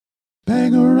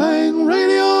Bangarang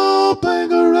Radio,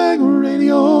 Bangarang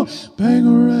Radio,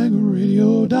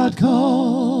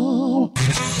 bangarangradio.com.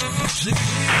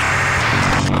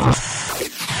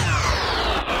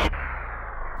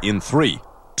 In 3,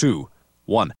 2,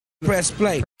 1. Press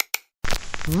play.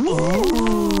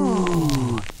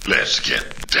 Ooh. Let's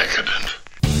get decadent.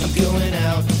 I'm going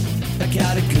out, I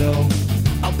gotta go.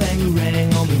 I'll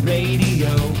Bangarang on the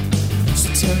radio.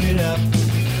 So turn it up,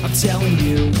 I'm telling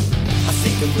you. I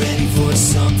think I'm ready for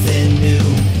something new.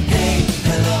 Hey,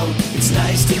 hello, it's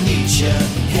nice to meet ya.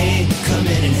 Hey, come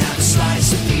in and have a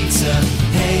slice of pizza.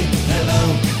 Hey,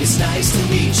 hello, it's nice to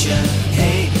meet ya.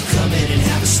 Hey, come in and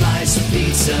have a slice of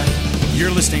pizza.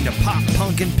 You're listening to Pop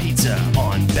Punk and Pizza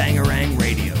on Bangarang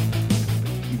Radio.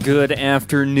 Good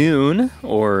afternoon,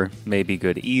 or maybe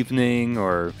good evening,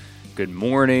 or good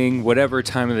morning, whatever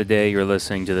time of the day you're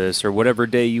listening to this, or whatever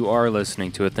day you are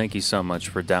listening to it. Thank you so much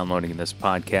for downloading this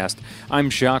podcast. I'm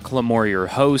Jacques Lamour, your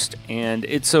host, and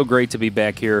it's so great to be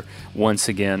back here once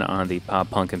again on the Pop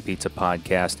Punk and Pizza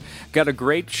podcast. Got a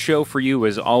great show for you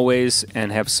as always,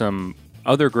 and have some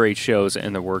other great shows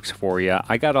in the works for you.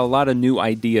 I got a lot of new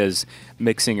ideas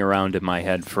mixing around in my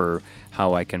head for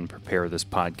how I can prepare this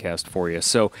podcast for you.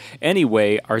 So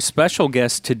anyway, our special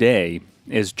guest today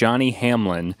is Johnny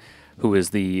Hamlin, who is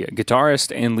the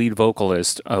guitarist and lead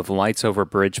vocalist of Lights Over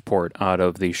Bridgeport out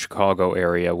of the Chicago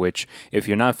area, which, if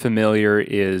you're not familiar,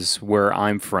 is where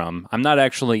I'm from. I'm not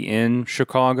actually in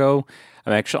Chicago.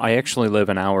 I actually live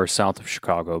an hour south of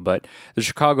Chicago, but the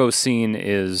Chicago scene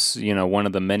is, one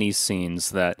of the many scenes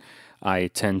that I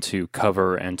tend to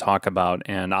cover and talk about,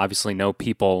 and obviously know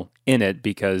people in it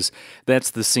because that's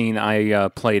the scene I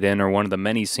played in, or one of the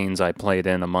many scenes I played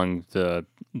in among the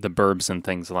burbs and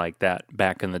things like that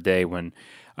back in the day when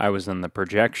I was in the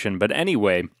projection. But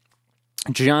anyway,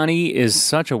 Johnny is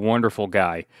such a wonderful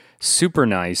guy, super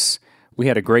nice. We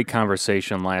had a great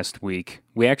conversation last week.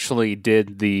 We actually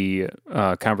did the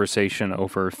conversation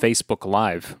over Facebook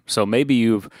Live, so maybe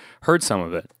you've heard some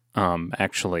of it,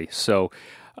 actually. So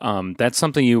that's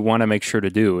something you want to make sure to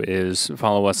do, is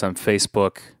follow us on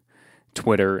Facebook,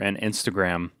 Twitter, and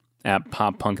Instagram at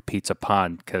Pop Punk Pizza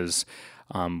Pod, because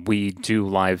we do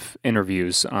live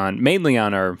interviews mainly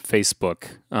on our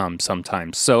Facebook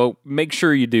sometimes. So make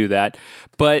sure you do that.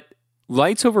 But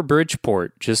Lights Over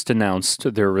Bridgeport just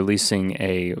announced they're releasing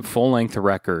a full-length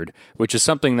record, which is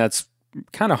something that's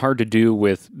kind of hard to do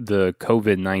with the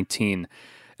COVID-19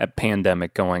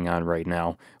 pandemic going on right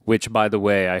now, which, by the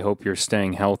way, I hope you're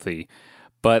staying healthy.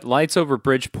 But Lights Over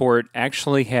Bridgeport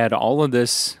actually had all of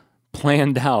this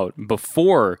planned out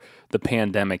before the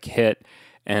pandemic hit,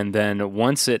 and then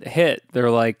once it hit,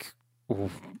 they're like, we're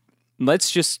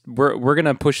going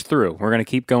to push through. We're going to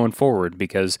keep going forward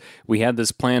because we had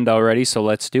this planned already, so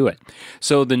let's do it.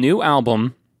 So the new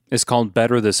album is called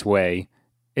Better This Way.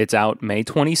 It's out May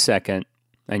 22nd,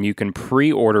 and you can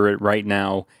pre-order it right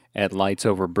now at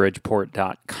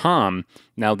lightsoverbridgeport.com.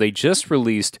 Now, they just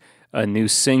released a new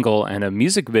single and a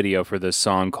music video for this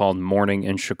song called Morning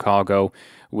in Chicago,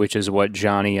 which is what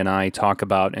Johnny and I talk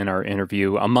about in our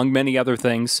interview, among many other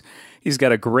things. He's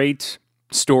got a great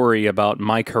story about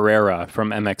Mike Herrera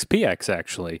from MXPX,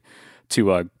 actually,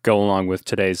 to go along with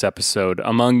today's episode,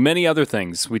 among many other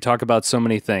things. We talk about so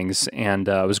many things, and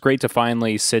it was great to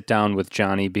finally sit down with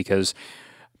Johnny, because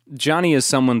Johnny is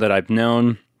someone that I've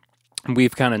known.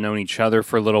 We've kind of known each other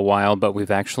for a little while, but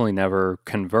we've actually never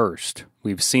conversed.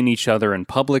 We've seen each other in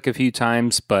public a few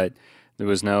times, but there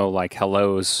was no,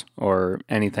 hellos or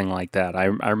anything like that. I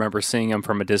remember seeing him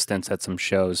from a distance at some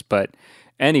shows, but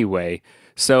anyway,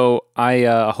 so I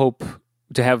hope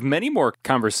to have many more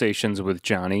conversations with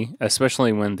Johnny,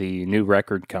 especially when the new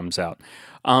record comes out.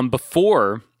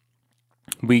 Before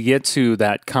we get to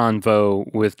that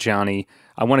convo with Johnny,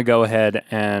 I want to go ahead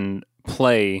and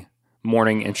play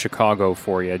Morning in Chicago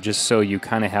for you, just so you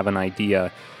kind of have an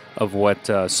idea of what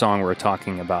song we're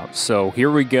talking about. So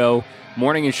here we go.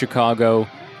 Morning in Chicago,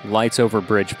 Lights Over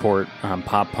Bridgeport on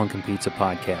Pop Punk and Pizza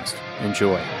Podcast.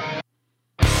 Enjoy.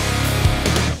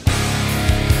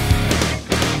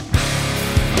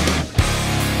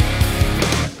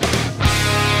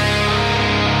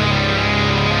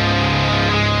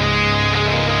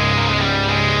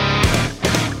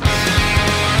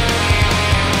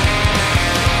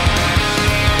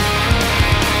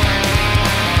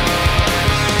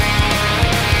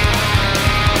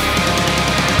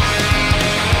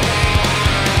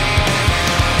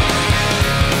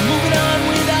 Moving on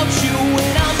without you,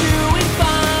 and I'll do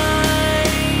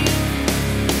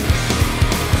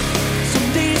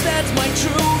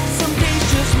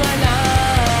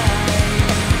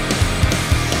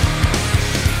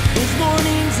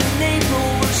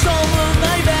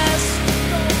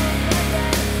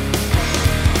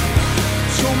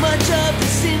much of the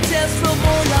sin test felt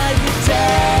more like a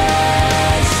testing.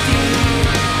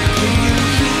 Can you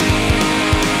hear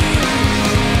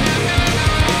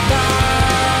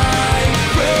my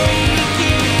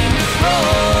breaking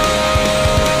throat?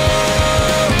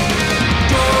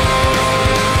 Don't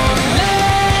let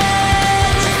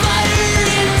the fire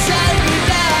inside me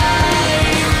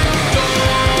die.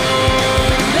 Don't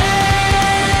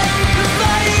let the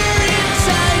fire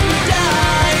inside me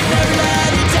die. Never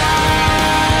let it die.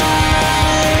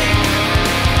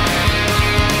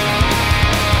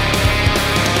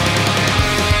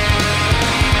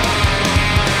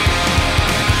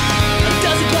 A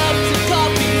dozen cups of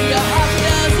coffee, a half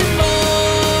dozen more.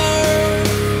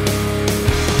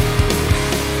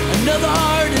 Another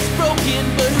heart is broken,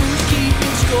 but who's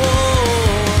keeping score?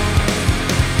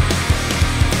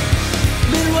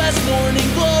 Midwest morning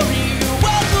glory, you're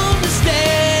welcome to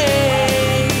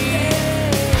stay.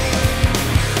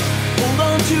 Hold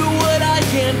on to what I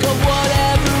can, come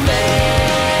whatever may.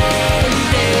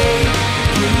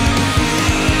 Can you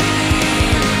hear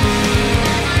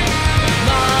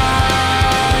my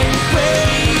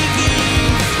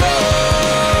breaking throat?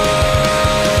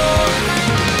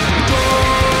 Don't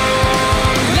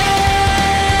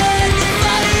let the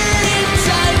fire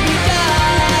inside me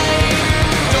die.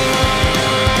 Don't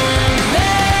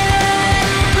let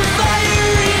the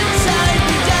fire inside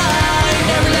me die.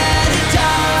 Never let it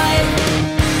die.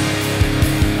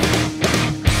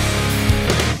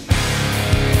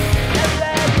 Never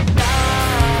let it die.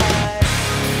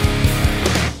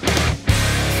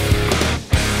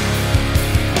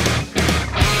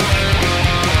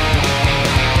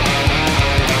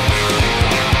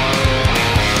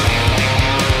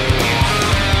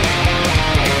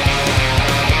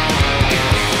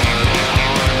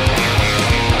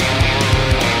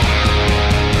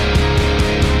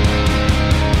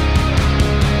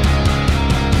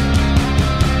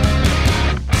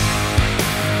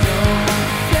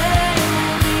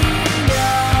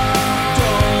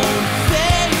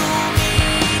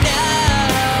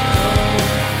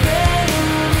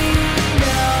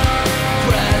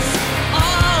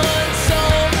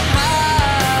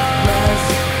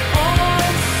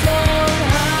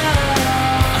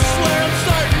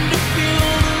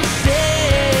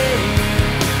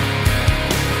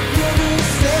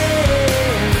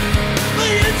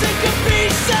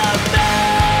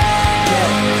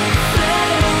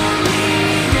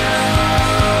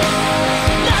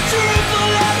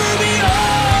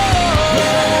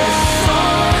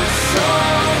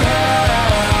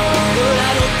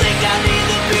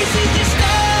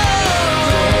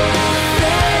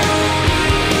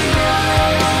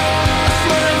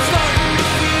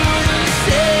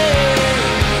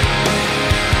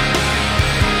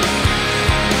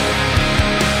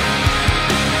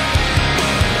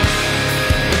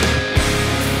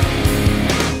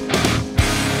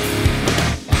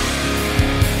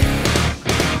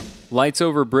 Lights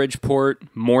Over Bridgeport,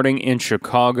 Morning in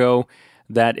Chicago.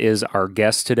 That is our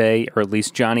guest today, or at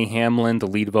least Johnny Hamlin, the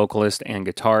lead vocalist and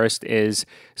guitarist, is.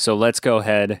 So let's go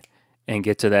ahead and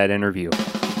get to that interview.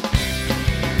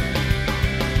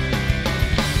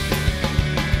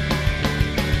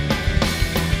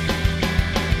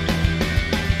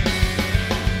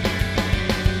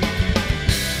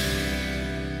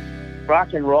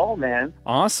 Rock and roll, man.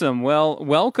 Awesome. Well,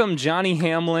 welcome, Johnny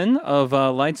Hamlin of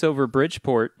Lights Over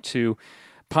Bridgeport, to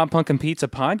Pop Punk and Pizza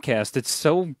podcast. It's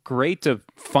so great to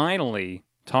finally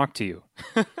talk to you.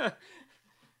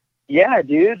 Yeah,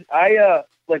 dude.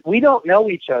 We don't know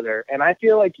each other, and I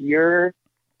feel like you're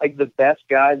like the best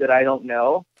guy that I don't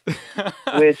know,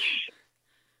 which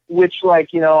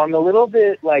like, you know, I'm a little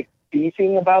bit like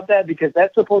beefing about that because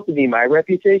that's supposed to be my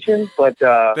reputation, but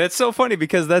that's so funny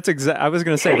because that's I was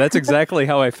going to say that's exactly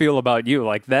how I feel about you.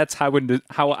 Like that's how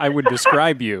I would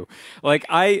describe you. Like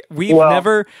I've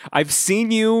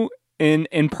seen you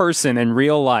in person in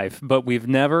real life, but we've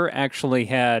never actually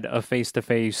had a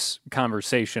face-to-face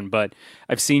conversation. But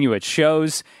I've seen you at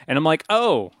shows, and I'm like,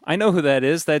 oh, I know who that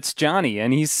is. That's Johnny,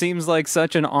 and he seems like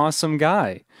such an awesome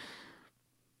guy.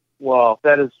 Well,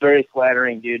 that is very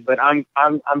flattering, dude. But I'm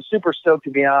super stoked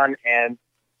to be on and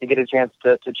to get a chance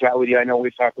to chat with you. I know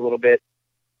we've talked a little bit,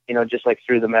 you know, just like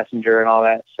through the messenger and all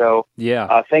that. So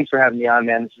yeah, thanks for having me on,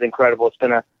 man. This is incredible. It's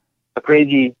been a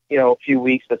crazy, you know, few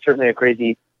weeks, but certainly a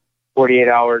crazy 48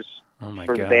 hours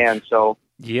for the band. So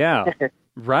yeah,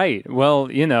 right.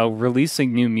 Well, you know,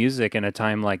 releasing new music in a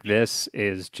time like this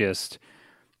is just,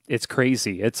 it's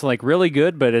crazy. It's like really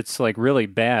good, but it's like really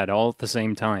bad all at the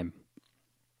same time.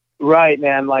 Right,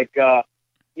 man. Like,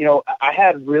 you know, I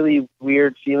had really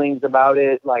weird feelings about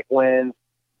it. Like when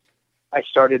I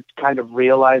started kind of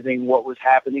realizing what was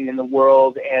happening in the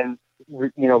world, and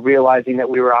realizing that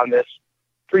we were on this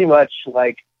pretty much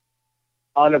like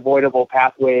unavoidable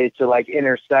pathway to like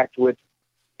intersect with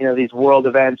these world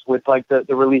events with like the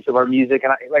release of our music.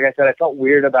 And like I said, I felt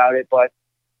weird about it, but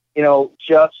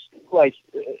just like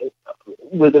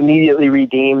was immediately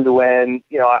redeemed when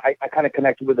I kind of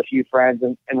connected with a few friends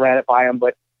and ran it by them.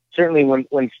 But certainly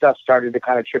when stuff started to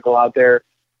kind of trickle out there,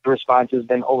 the response has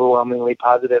been overwhelmingly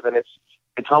positive, and it's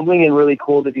humbling and really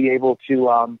cool to be able to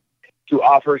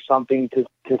offer something to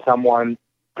someone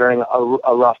during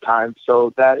a rough time.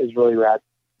 So that is really rad.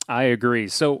 I agree.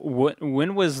 So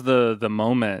when was the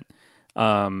moment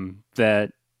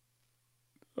that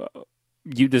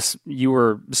you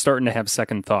were starting to have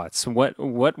second thoughts? What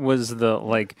was the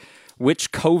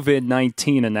which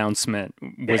COVID-19 announcement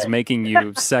was making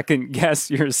you second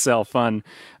guess yourself on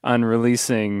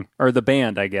releasing, or the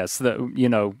band, I guess,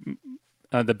 the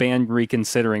band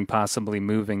reconsidering possibly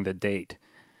moving the date?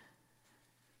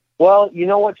 Well, you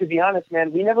know what, to be honest,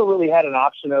 man, we never really had an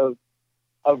option of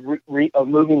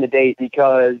moving the date,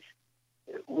 because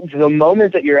the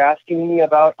moment that you're asking me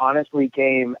about honestly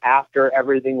came after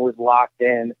everything was locked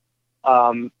in.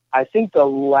 I think the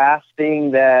last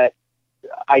thing that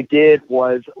I did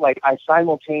was I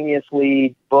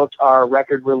simultaneously booked our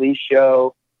record release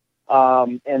show,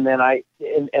 and then I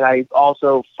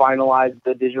also finalized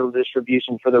the digital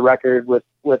distribution for the record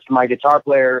with my guitar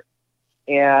player.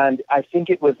 And I think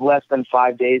it was less than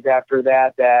 5 days after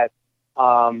that at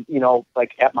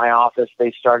my office,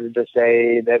 they started to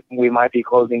say that we might be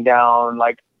closing down,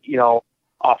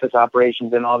 office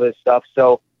operations and all this stuff.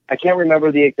 So I can't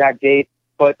remember the exact date,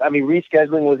 but I mean,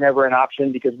 rescheduling was never an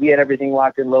option because we had everything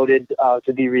locked and loaded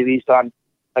to be released on,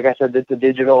 like I said, the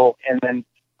digital. And then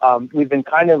we've been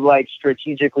kind of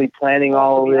strategically planning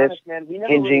all of this,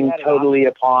 hinging totally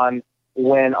upon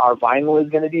when our vinyl is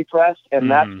going to be pressed. And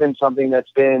that's been something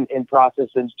that's been in process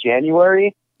since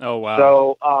January. Oh, wow.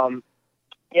 So,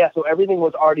 so everything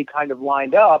was already kind of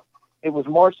lined up. It was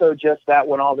more so just that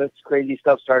when all this crazy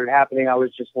stuff started happening, I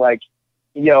was just like,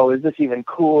 is this even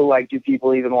cool? Do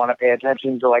people even want to pay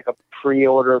attention to a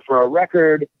pre-order for a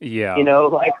record? Yeah.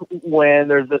 When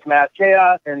there's this mass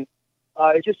chaos, and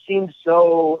it just seems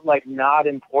so not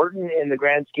important in the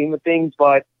grand scheme of things.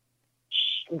 But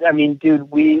I mean, dude,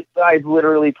 I've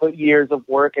literally put years of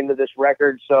work into this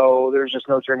record, so there's just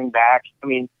no turning back. I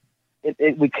mean,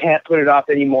 we can't put it off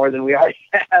any more than we already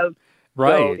have.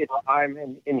 Right. So it's time,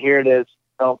 and here it is.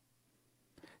 So,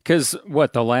 because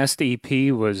the last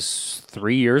EP was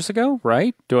 3 years ago,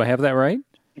 right? Do I have that right?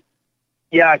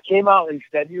 Yeah, it came out in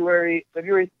February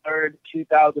 3rd,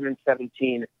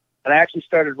 2017. And I actually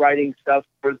started writing stuff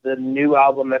for the new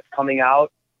album that's coming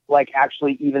out,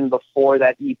 actually even before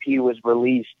that EP was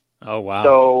released. Oh, wow.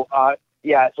 So,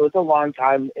 so it's a long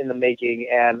time in the making,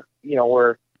 and,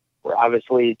 we're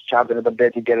obviously chomping at the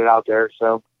bit to get it out there.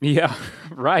 So yeah,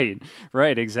 right,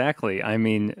 exactly. I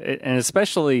mean, and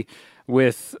especially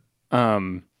with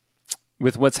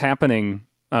what's happening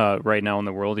right now in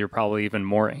the world, you're probably even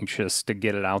more anxious to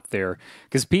get it out there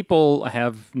because people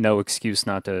have no excuse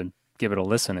not to give it a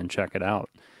listen and check it out.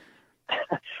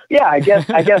 Yeah, I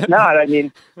guess not. I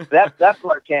mean, that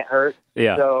part can't hurt.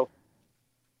 Yeah. So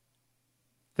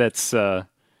that's.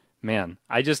 Man,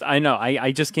 I just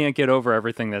can't get over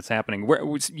everything that's happening.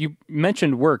 You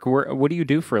mentioned work. What do you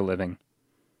do for a living?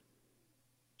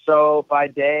 So by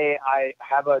day, I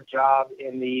have a job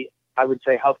in the, I would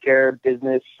say, healthcare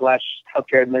business /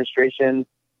 healthcare administration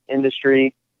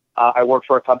industry. I work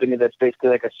for a company that's basically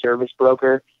like a service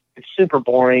broker. It's super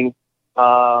boring.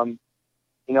 When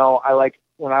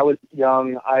I was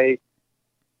young, I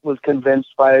was convinced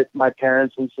by my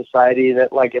parents and society that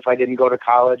if I didn't go to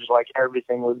college,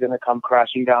 everything was going to come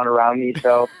crashing down around me.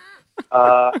 So,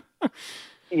 so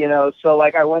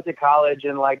I went to college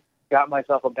and got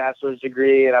myself a bachelor's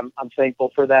degree, and I'm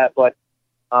thankful for that. But,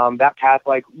 that path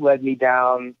led me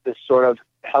down this sort of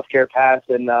healthcare path,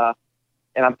 and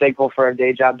I'm thankful for a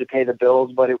day job to pay the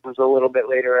bills. But it was a little bit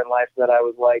later in life that I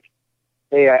was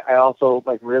hey, I also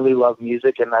really love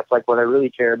music, and that's what I really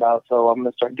care about. So I'm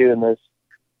going to start doing this.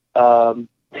 But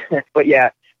yeah,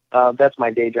 that's my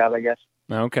day job, I guess.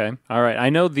 Okay. All right. I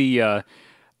know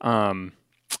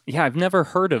I've never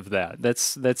heard of that.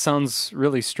 That sounds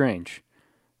really strange.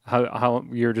 How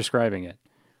you're describing it.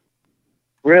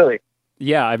 Really?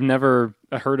 Yeah. I've never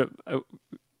heard of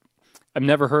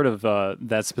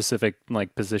that specific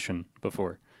position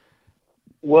before.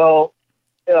 Well,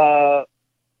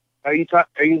 Are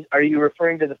you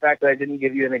referring to the fact that I didn't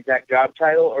give you an exact job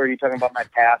title, or are you talking about my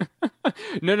past?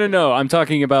 No. I'm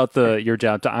talking about your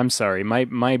job. I'm sorry.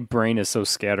 My brain is so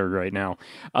scattered right now.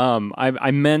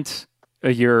 I meant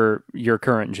your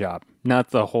current job, not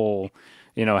the whole,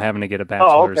 having to get a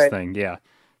bachelor's thing. Yeah.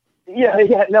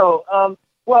 Yeah. No.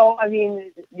 Well, I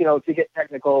mean, to get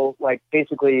technical, like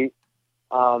basically,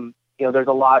 there's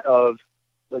a lot of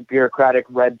like bureaucratic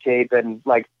red tape and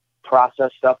like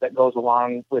process stuff that goes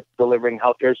along with delivering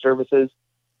healthcare services.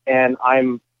 And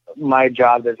my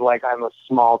job is like, I'm a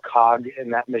small cog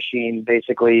in that machine.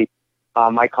 Basically,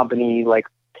 my company like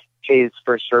pays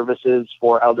for services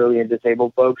for elderly and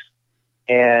disabled folks.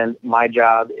 And my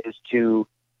job is to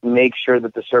make sure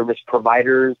that the service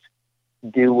providers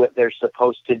do what they're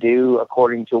supposed to do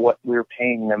according to what we're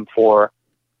paying them for.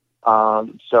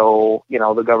 So,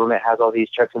 the government has all these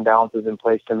checks and balances in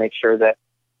place to make sure that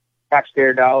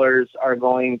taxpayer dollars are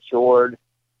going toward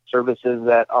services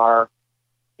that are,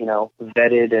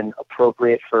 vetted and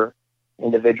appropriate for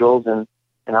individuals. And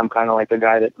I'm kind of like the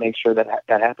guy that makes sure that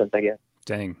happens, I guess.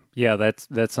 Dang. Yeah,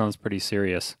 that sounds pretty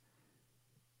serious.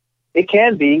 It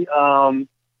can be,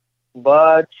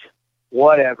 but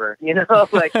whatever,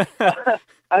 like,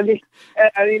 I mean,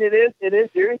 it is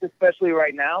serious, especially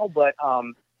right now, but,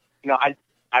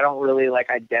 I don't really like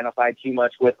identify too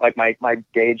much with like my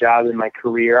day job and my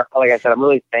career. Like I said, I'm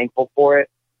really thankful for it.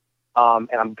 And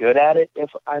I'm good at it, if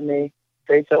I may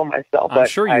say so myself. I'm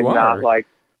sure you are. Not like,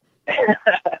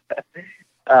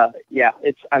 yeah,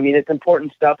 it's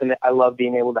important stuff, and I love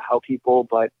being able to help people,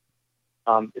 but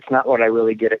it's not what I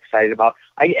really get excited about.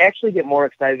 I actually get more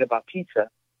excited about pizza.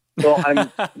 So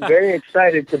I'm very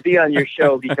excited to be on your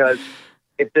show, because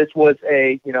if this was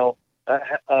a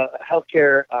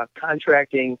healthcare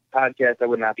contracting podcast, I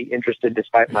would not be interested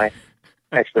despite my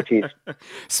expertise.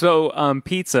 So,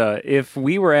 pizza, if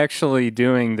we were actually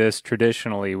doing this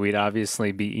traditionally, we'd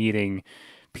obviously be eating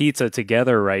pizza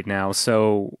together right now.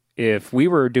 So if we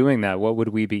were doing that, what would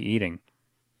we be eating?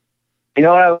 You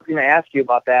know what, I was going to ask you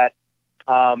about that.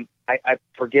 I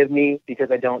forgive me,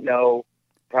 because I don't know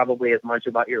probably as much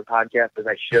about your podcast as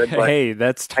I should. But hey,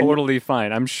 that's totally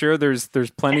fine. I'm sure there's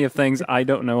plenty of things I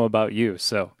don't know about you,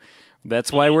 so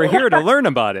that's why we're here to learn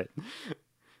about it.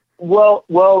 Well,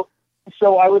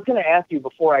 so I was going to ask you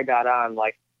before I got on,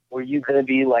 like, were you going to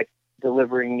be like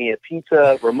delivering me a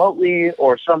pizza remotely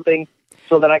or something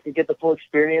so that I could get the full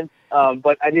experience?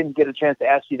 But I didn't get a chance to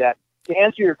ask you that. To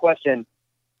answer your question,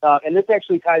 and this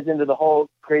actually ties into the whole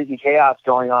crazy chaos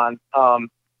going on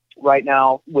right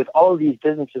now with all of these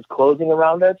businesses closing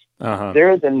around us. Uh-huh.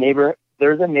 There's a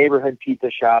neighborhood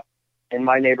pizza shop in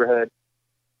my neighborhood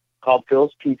called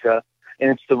Phil's Pizza,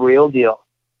 and it's the real deal.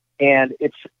 And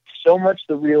it's so much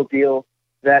the real deal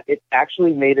that it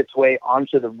actually made its way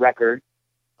onto the record.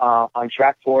 On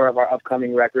track 4 of our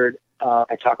upcoming record,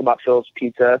 I talk about Phil's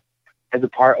Pizza as a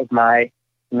part of my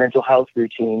mental health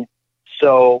routine.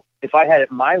 So if I had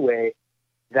it my way,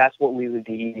 that's what we would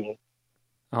be eating.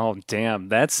 Oh, damn.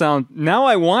 Now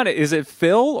I want it. Is it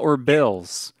Phil or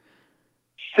Bill's?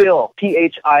 Phil, Phil.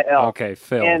 Okay,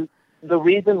 Phil. And the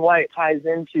reason why it ties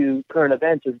into current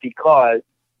events is because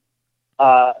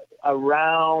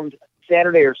around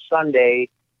Saturday or Sunday,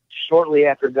 shortly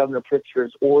after Governor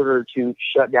Pritzker's order to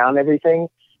shut down everything,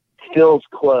 Phil's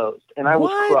closed, and I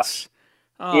was crushed.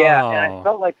 Oh. Yeah, and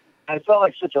I felt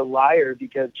like such a liar,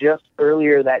 because just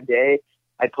earlier that day,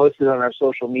 I posted on our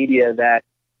social media that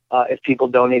if people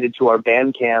donated to our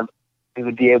Bandcamp, we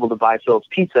would be able to buy Phil's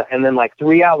Pizza, and then like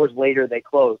 3 hours later, they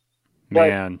closed.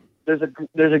 Man, but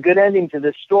there's a good ending to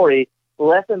this story.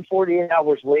 Less than 48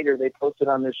 hours later, they posted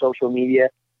on their social media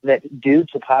that due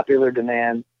to popular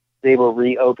demand, they were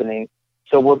reopening.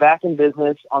 So we're back in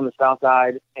business on the South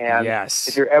Side, and yes.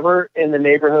 If you're ever in the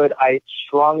neighborhood, I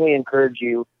strongly encourage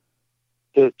you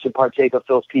to partake of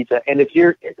Phil's Pizza. And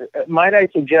might I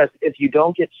suggest, if you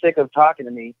don't get sick of talking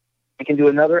to me, we can do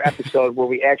another episode where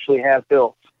we actually have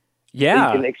Phil's. Yeah.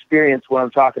 So you can experience what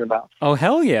I'm talking about. Oh,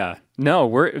 hell yeah.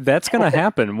 No, that's going to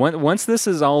happen. Once this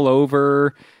is all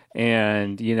over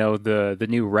and, the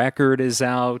new record is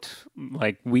out,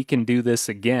 like, we can do this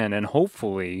again. And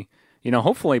hopefully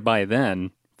by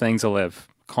then things will have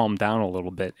calmed down a little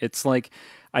bit. It's like,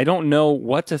 I don't know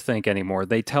what to think anymore.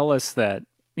 They tell us that,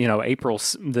 April,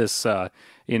 this,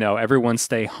 everyone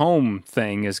stay home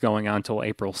thing is going on till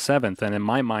April 7th. And in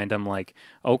my mind, I'm like,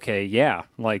 okay, yeah,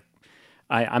 like,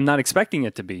 I'm not expecting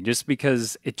it to be, just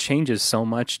because it changes so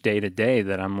much day to day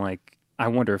that I'm like, I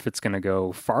wonder if it's going to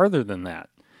go farther than that,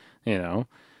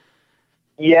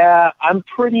 Yeah, I'm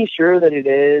pretty sure that it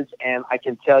is. And I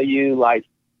can tell you, like,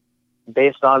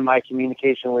 based on my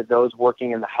communication with those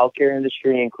working in the healthcare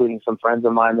industry, including some friends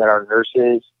of mine that are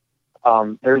nurses,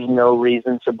 there's no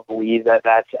reason to believe that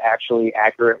that's actually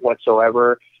accurate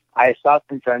whatsoever. I saw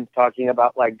some friends talking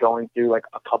about like going through like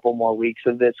a couple more weeks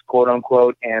of this, quote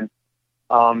unquote, and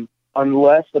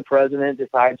unless the president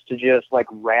decides to just like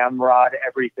ramrod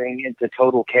everything into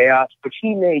total chaos, which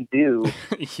he may do,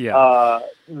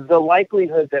 the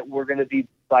likelihood that we're going to be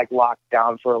like locked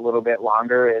down for a little bit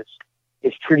longer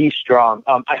is pretty strong.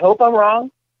 I hope I'm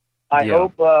wrong. I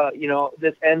hope,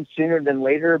 this ends sooner than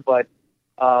later, but,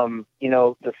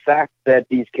 the fact that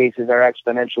these cases are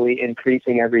exponentially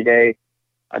increasing every day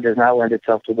does not lend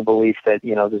itself to the belief that,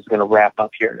 this is going to wrap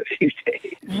up here in a few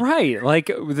days. Right. Like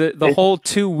the whole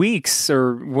 2 weeks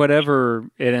or whatever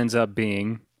it ends up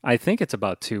being, I think it's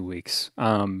about 2 weeks.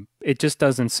 It just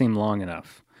doesn't seem long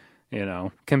enough,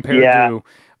 compared to,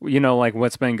 like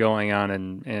what's been going on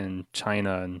in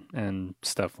China and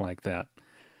stuff like that.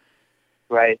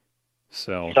 Right.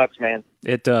 So sucks, man.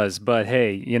 It does. But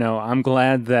hey, I'm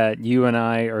glad that you and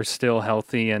I are still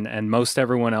healthy and most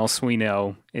everyone else we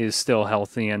know is still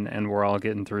healthy and we're all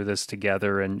getting through this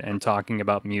together and talking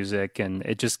about music, and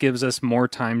it just gives us more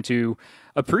time to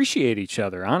appreciate each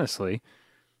other, honestly.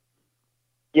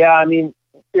 Yeah, I mean,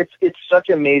 it's such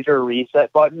a major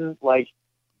reset button. Like,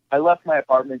 I left my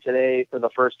apartment today for the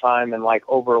first time in like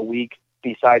over a week,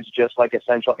 besides just like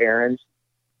essential errands.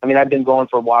 I mean, I've been going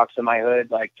for walks in my hood,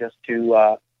 like just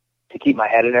to keep my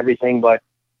head and everything. But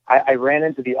I ran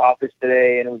into the office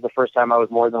today, and it was the first time I was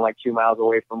more than like 2 miles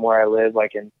away from where I live,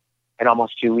 like in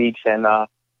almost 2 weeks. And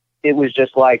it was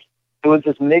just like, it was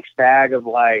this mixed bag of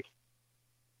like,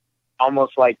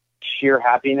 almost like sheer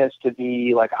happiness to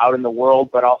be like out in the world,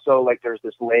 but also like there's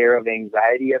this layer of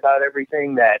anxiety about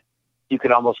everything that you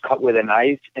could almost cut with a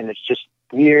knife. And it's just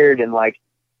weird. And like,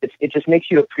 it just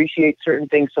makes you appreciate certain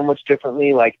things so much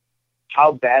differently. Like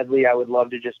how badly I would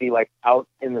love to just be like out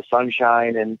in the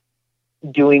sunshine and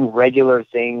doing regular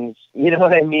things. You know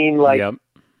what I mean? Like, yep.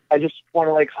 I just want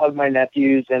to like hug my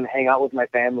nephews and hang out with my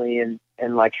family and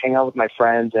like hang out with my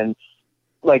friends, and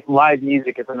like live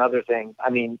music is another thing.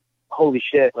 I mean, holy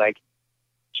shit. Like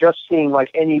just seeing like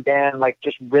any band, like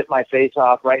just rip my face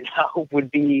off right now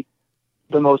would be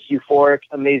the most euphoric,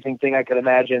 amazing thing I could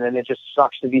imagine. And it just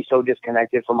sucks to be so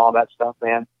disconnected from all that stuff,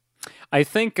 man. I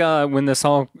think when this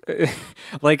all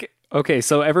like, okay,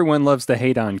 so everyone loves to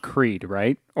hate on Creed,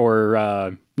 right?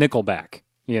 Or Nickelback,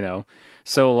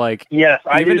 So like, yes,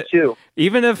 I do too.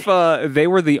 Even if they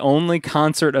were the only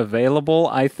concert available,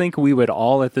 I think we would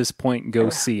all at this point go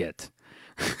see it.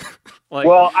 Like,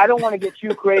 well, I don't want to get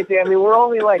too crazy. I mean, we're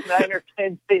only like 9 or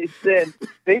 10 days in.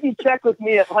 Maybe check with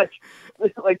me at like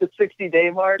the 60-day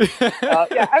mark.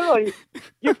 Yeah, I don't know.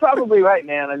 You're probably right,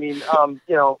 man. I mean,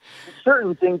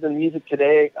 certain things in music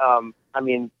today. I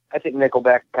mean, I think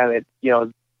Nickelback kind of,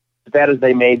 as bad as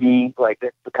they may be, like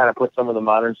they kind of put some of the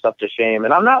modern stuff to shame.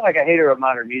 And I'm not like a hater of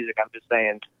modern music. I'm just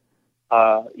saying,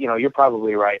 you're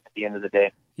probably right at the end of the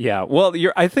day. Yeah, well,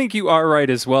 I think you are right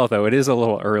as well, though. It is a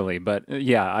little early, but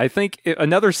yeah, I think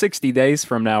another 60 days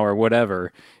from now or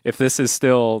whatever, if this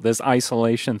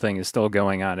isolation thing is still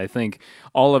going on, I think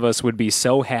all of us would be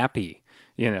so happy,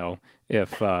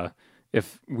 if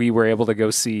we were able to go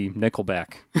see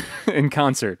Nickelback in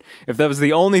concert. If that was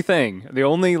the only thing, the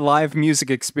only live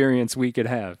music experience we could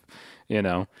have,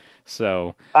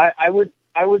 So I would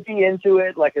be into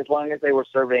it, like as long as they were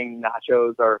serving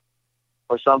nachos or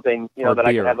something, or that beer.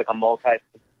 I could have like a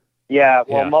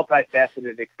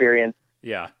multifaceted experience.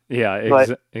 Yeah,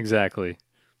 exactly.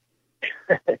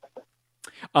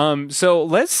 So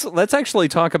let's actually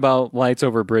talk about Lights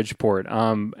Over Bridgeport.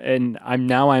 And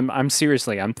I'm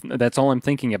seriously, that's all I'm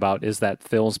thinking about is that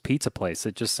Phil's Pizza place.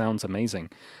 It just sounds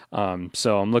amazing.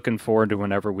 So I'm looking forward to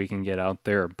whenever we can get out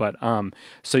there. But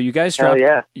so you guys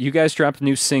dropped a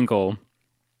new single.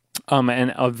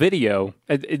 And a video.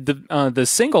 The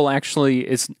single actually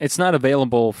it's not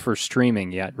available for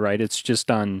streaming yet, right? It's just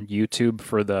on YouTube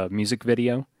for the music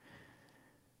video.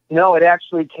 No, it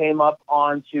actually came up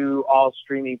onto all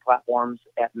streaming platforms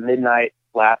at midnight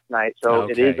last night. So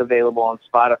It is available on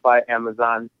Spotify,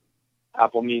 Amazon,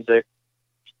 Apple Music,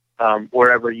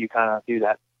 wherever you kind of do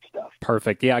that stuff.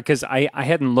 Perfect. Yeah, because I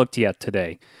hadn't looked yet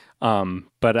today,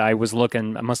 but I was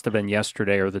looking. It must have been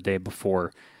yesterday or the day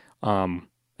before.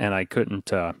 And I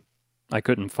couldn't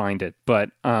find it.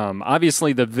 But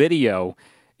obviously the video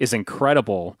is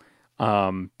incredible.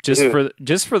 Just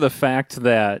for the fact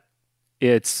that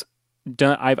it's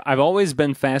done. I've always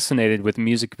been fascinated with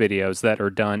music videos that are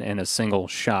done in a single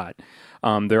shot.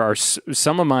 There are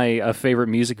some of my favorite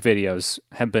music videos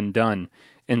have been done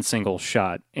in single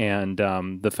shot. And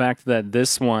the fact that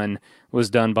this one was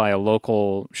done by a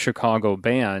local Chicago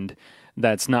band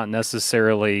that's not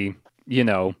necessarily,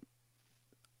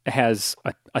 has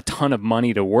a ton of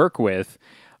money to work with,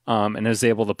 and is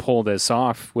able to pull this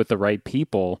off with the right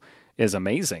people is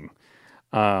amazing.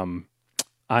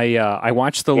 I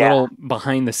watched the little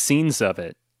behind the scenes of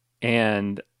it,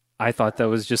 and I thought that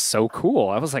was just so cool.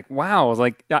 I was like, wow. I was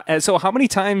like, so how many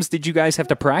times did you guys have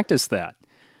to practice that?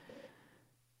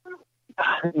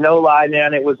 No lie,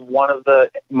 man. It was one of the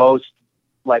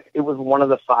one of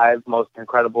the 5 most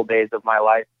incredible days of my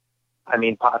life. I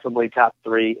mean, possibly top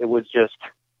 3. It was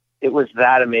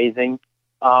that amazing.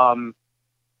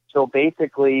 So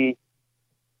basically,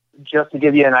 just to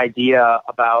give you an idea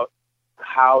about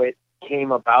how it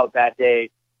came about that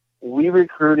day, we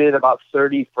recruited about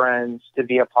 30 friends to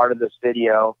be a part of this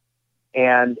video.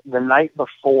 And the night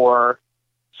before,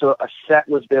 so a set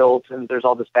was built, and there's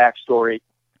all this backstory.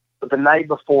 But the night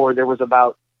before, there was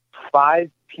about 5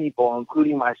 people,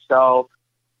 including myself,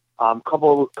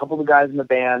 couple of the guys in the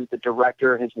band, the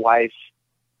director, his wife,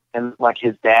 and like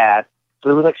his dad. So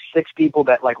there was like 6 people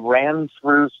that like ran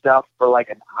through stuff for like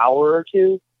an hour or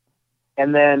 2.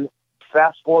 And then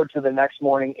fast forward to the next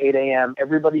morning, 8 a.m.,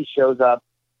 everybody shows up.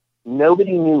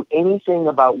 Nobody knew anything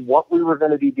about what we were going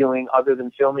to be doing other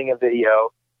than filming a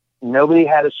video. Nobody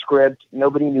had a script.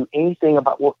 Nobody knew anything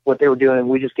about what they were doing.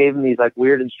 We just gave them these like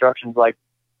weird instructions, like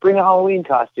bring a Halloween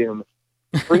costume,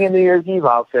 bring a New Year's Eve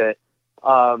outfit,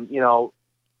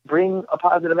 bring a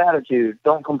positive attitude,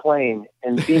 don't complain,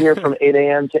 and be here from 8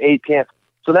 a.m. to 8 p.m.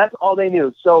 So that's all they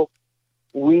knew. So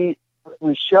we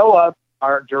show up,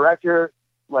 our director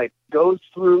like goes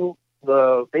through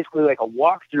basically like a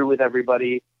walkthrough with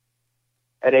everybody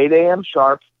at 8 a.m.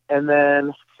 sharp. And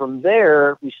then from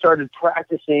there, we started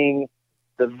practicing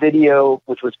the video,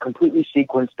 which was completely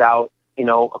sequenced out,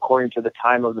 according to the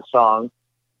time of the song.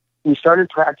 We started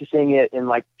practicing it in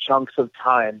like chunks of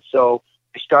time. So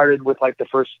we started with like the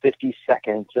first 50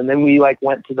 seconds, and then we like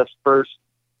went to the first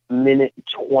minute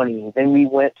 20. Then we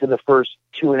went to the first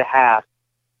 2.5,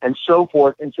 and so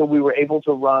forth until we were able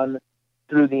to run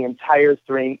through the entire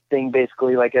thing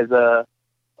basically like as a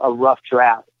rough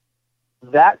draft.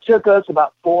 That took us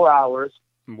about 4 hours.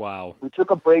 Wow. We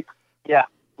took a break. Yeah.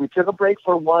 We took a break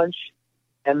for lunch.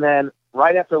 And then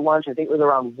right after lunch, I think it was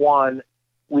around 1,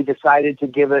 we decided to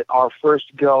give it our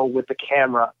first go with the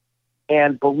camera.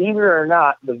 And believe it or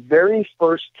not, the very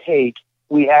first take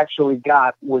we actually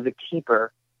got was a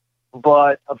keeper.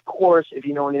 But of course, if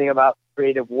you know anything about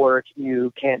creative work,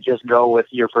 you can't just go with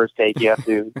your first take. You have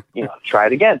to, try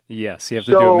it again. Yes. You have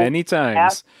to do it many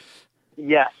times.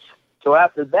 Yes. So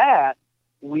after that,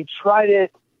 we tried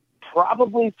it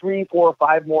probably 3, 4,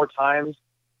 5 more times,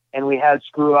 and we had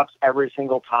screw-ups every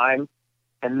single time.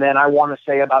 And then I want to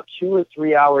say about 2 or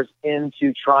 3 hours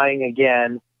into trying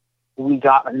again, we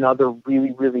got another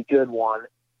really, really good one.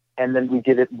 And then we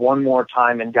did it one more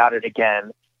time and got it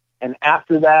again. And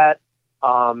after that,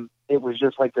 it was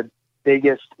just like the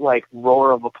biggest like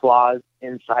roar of applause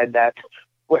inside that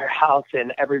warehouse,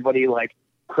 and everybody like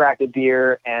cracked a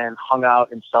beer and hung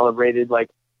out and celebrated like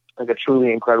a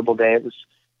truly incredible day. It was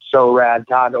so rad.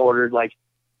 Todd ordered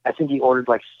I think he ordered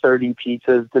 30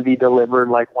 pizzas to be delivered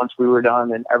once we were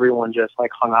done, and everyone just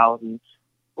hung out and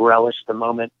relished the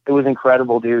moment. It was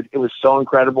incredible, dude. It was so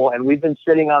incredible. And we've been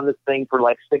sitting on this thing for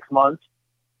 6 months.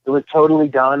 It was totally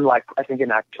done, I think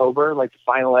in October, the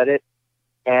final edit.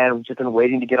 And we've just been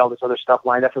waiting to get all this other stuff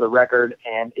lined up for the record.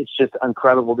 And it's just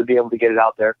incredible to be able to get it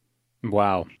out there.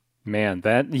 Wow, man,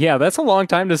 that's a long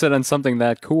time to sit on something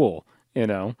that cool,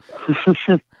 Yeah,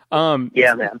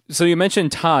 man. So you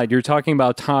mentioned Todd. You're talking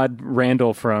about Todd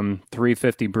Randall from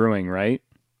 350 Brewing, right?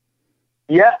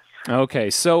 Yes. Okay,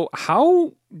 so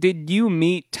how did you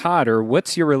meet Todd, or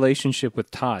what's your relationship with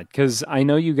Todd? Because I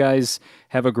know you guys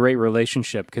have a great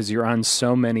relationship because you're on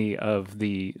so many of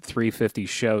the 350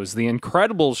 shows, the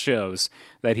incredible shows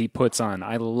that he puts on.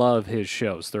 I love his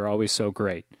shows. They're always so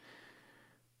great.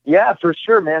 Yeah, for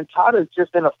sure, man. Todd has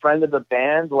just been a friend of the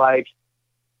band.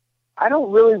 I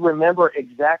don't really remember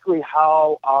exactly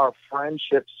how our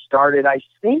friendship started. I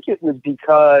think it was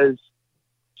because,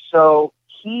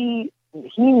 he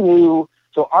knew,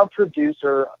 our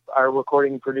producer, our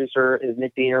recording producer is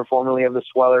Nick Diener, formerly of the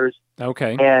Swellers.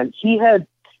 Okay. And he had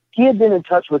been in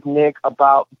touch with Nick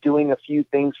about doing a few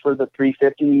things for the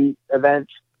 350 event.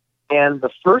 And the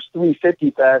first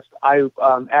 350 Fest,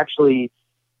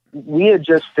 we had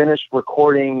just finished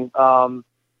recording an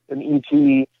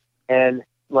EP, and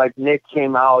Nick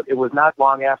came out. It was not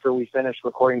long after we finished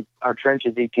recording our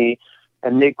Trenches EP,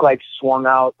 and Nick swung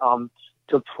out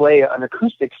to play an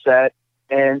acoustic set.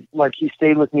 And like he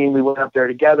stayed with me and we went up there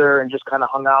together and just kind of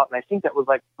hung out. And I think that was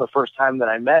like the first time that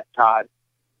I met Todd.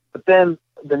 But then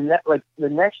the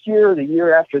next year, or the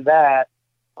year after that,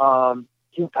 I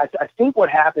think what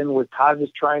happened was Todd was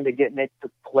trying to get Nick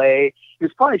to play. He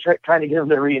was probably trying to get him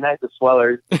to reunite the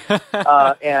Swellers.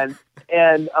 And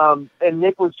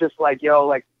Nick was just like, yo,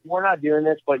 like, we're not doing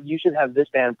this, but you should have this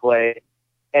band play.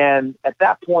 And at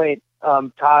that point,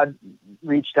 Todd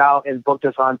reached out and booked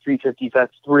us on 350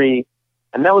 Fest 3.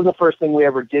 And that was the first thing we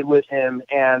ever did with him.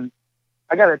 And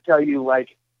I got to tell you,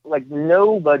 like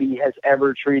nobody has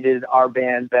ever treated our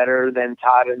band better than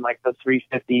Todd and like the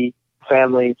 350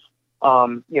 family.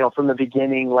 You know, from the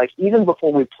beginning, like even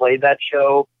before we played that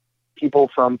show, people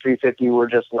from 350 were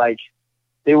just like,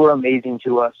 they were amazing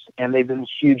to us and they've been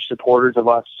huge supporters of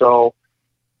us. So,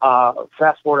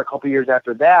 fast forward a couple years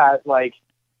after that, like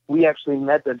we actually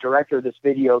met the director of this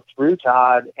video through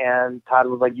Todd, and Todd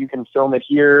was like, you can film it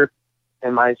here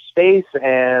in my space.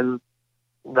 And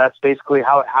that's basically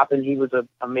how it happened. He was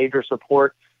a major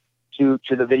support to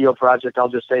the video project. I'll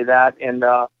just say that. And,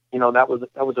 you know, that was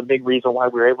a big reason why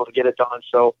we were able to get it done.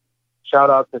 So shout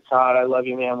out to Todd. I love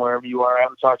you, man, wherever you are. I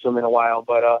haven't talked to him in a while,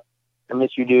 but, I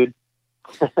miss you, dude.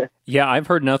 Yeah. I've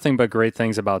heard nothing but great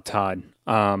things about Todd.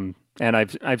 And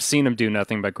I've seen him do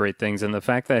nothing but great things. And the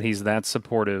fact that he's that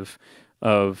supportive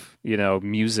of, you know,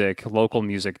 music, local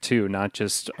music too, not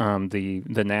just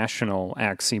the national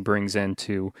acts he brings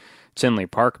into Tinley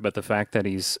Park, but the fact that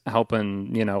he's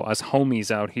helping, you know, us homies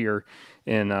out here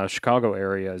in Chicago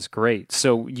area is great.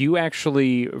 So you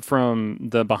actually, from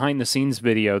the behind the scenes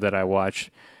video that I watched,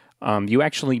 you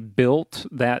actually built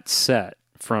that set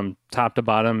from top to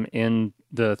bottom in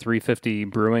the 350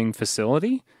 Brewing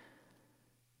facility?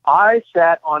 I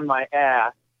sat on my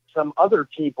ass. Some other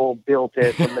people built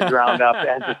it from the ground up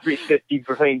as a 350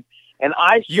 Brewing, and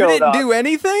I showed You didn't up. do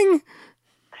anything?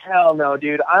 Hell no,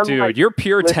 dude. Dude, you're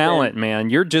pure talent, man.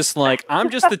 You're just like, I'm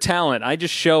just the talent. I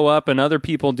just show up and other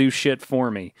people do shit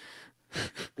for me.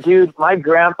 Dude, my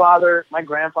grandfather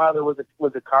was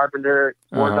a carpenter,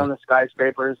 worked on the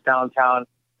skyscrapers downtown.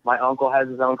 My uncle has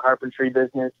his own carpentry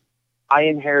business. I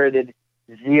inherited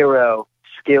zero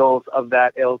skills of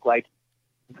that ilk.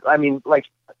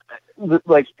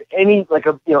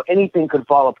 Anything could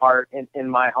fall apart in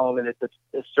my home, and it's a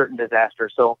certain disaster.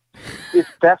 So it's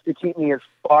best to keep me as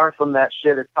far from that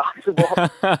shit as possible.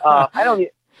 I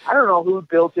don't know who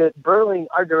built it. Burling,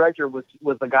 our director, was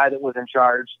the guy that was in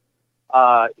charge.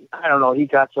 I don't know. He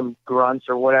got some grunts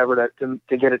or whatever to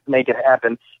make it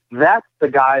happen. That's the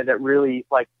guy that really,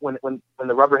 like, when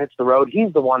the rubber hits the road,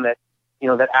 he's the one that, you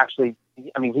know, that actually,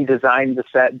 I mean, he designed the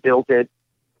set, built it.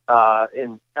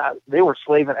 And they were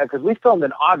slaving, because we filmed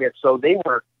in August, so they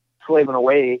were slaving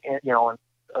away, in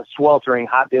a sweltering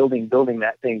hot building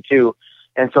that thing too.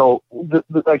 And so,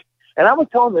 and I was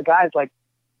telling the guys, like,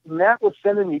 Matt was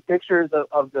sending me pictures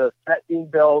of the set being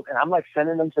built, and I'm like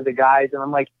sending them to the guys, and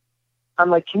I'm like,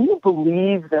 can you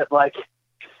believe that, like,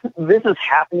 this is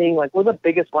happening? Like, we're the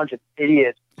biggest bunch of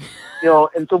idiots, you know?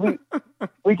 And so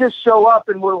we just show up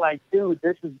and we're like, dude,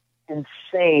 this is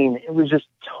insane. It was just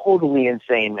totally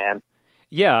insane, man.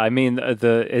 Yeah, I mean,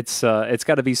 it's got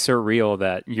to be surreal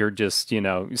that you're just, you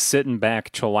know, sitting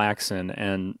back, chillaxing,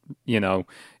 and, you know,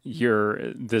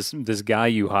 this guy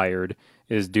you hired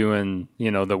is doing, you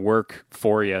know, the work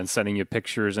for you and sending you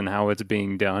pictures and how it's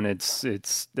being done.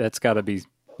 That's got to be,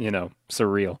 you know,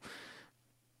 surreal.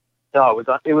 No,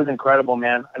 it was incredible,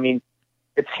 man. I mean,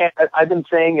 I've been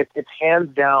saying it's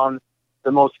hands down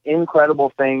the most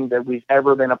incredible thing that we've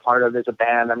ever been a part of as a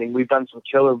band. I mean, we've done some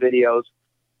killer videos.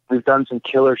 We've done some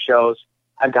killer shows.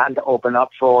 I've gotten to open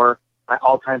up for my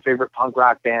all-time favorite punk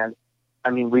rock band.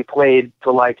 I mean, we played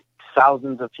to like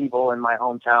thousands of people in my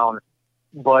hometown,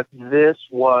 but this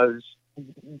was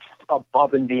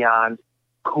above and beyond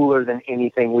cooler than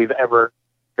anything we've ever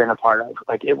been a part of.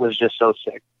 Like, it was just so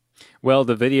sick. Well,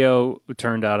 the video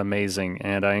turned out amazing,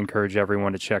 and I encourage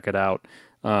everyone to check it out.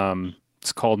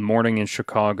 It's called Morning in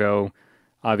Chicago.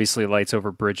 Obviously, Lights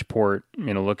Over Bridgeport.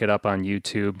 You know, look it up on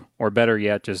YouTube, or better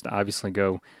yet, just obviously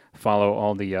go follow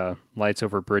all the Lights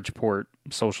Over Bridgeport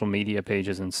social media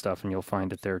pages and stuff, and you'll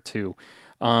find it there too.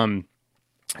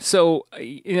 So,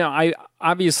 you know,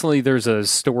 obviously there's a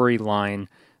storyline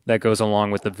that goes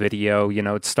along with the video. You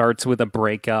know, it starts with a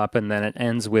breakup and then it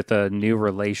ends with a new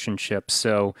relationship.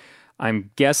 So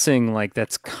I'm guessing like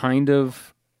that's kind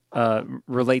of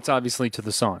relates obviously to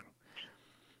the song.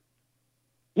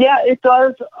 Yeah, it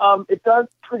does. It does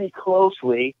pretty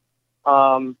closely.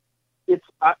 I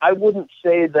wouldn't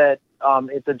say that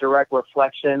it's a direct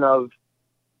reflection of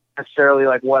necessarily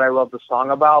like what I wrote the song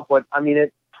about, but I mean,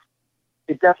 it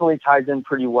definitely ties in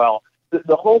pretty well.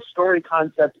 the whole story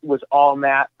concept was all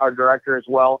Matt, our director as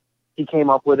well. He came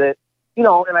up with it, you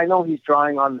know, and I know he's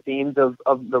drawing on the themes of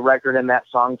the record and that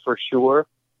song for sure.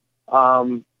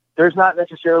 There's not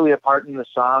necessarily a part in the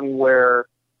song where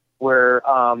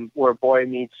boy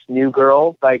meets new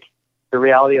girl. Like, the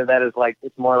reality of that is, like,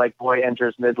 it's more like boy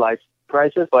enters midlife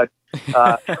crisis, but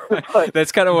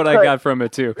that's kind of what I got from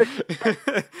it too.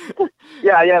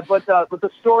 yeah, but the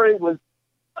story was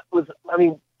I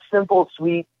mean, simple,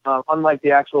 sweet, unlike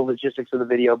the actual logistics of the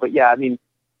video. But yeah, I mean,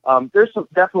 there's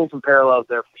definitely some parallels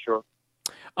there for sure.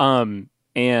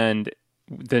 And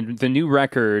the new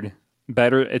record,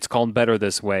 it's called Better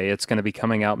This Way. It's going to be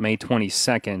coming out May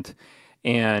 22nd.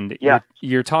 And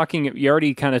you're talking, you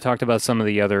already kind of talked about some of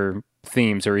the other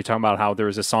themes, or you're talking about how there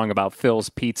was a song about Phil's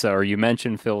Pizza, or you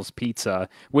mentioned Phil's Pizza,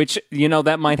 which, you know,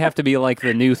 that might have to be like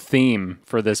the new theme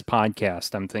for this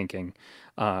podcast, I'm thinking,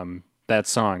 that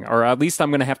song, or at least I'm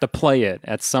going to have to play it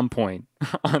at some point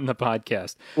on the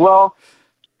podcast. Well,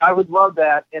 I would love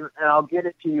that, and I'll get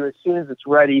it to you as soon as it's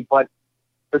ready, but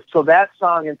so that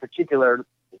song in particular,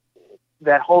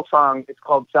 that whole song, it's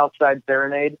called Southside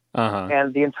Serenade,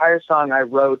 and the entire song I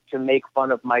wrote to make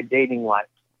fun of my dating life.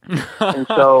 And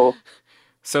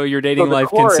so your dating life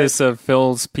chorus consists of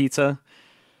Phil's Pizza?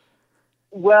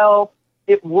 Well,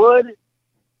 it would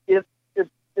if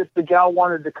the gal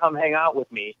wanted to come hang out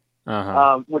with me,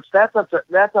 which that's up to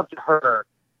her.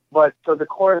 But so the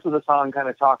chorus of the song kind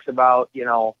of talks about, you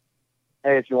know,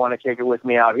 hey, if you want to kick it with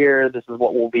me out here, this is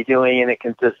what we'll be doing, and it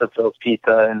consists of Phil's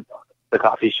Pizza and the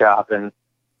coffee shop and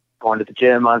going to the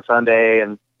gym on Sunday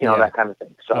and, you know, that kind of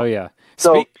thing. So,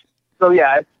 So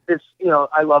yeah, it's, you know,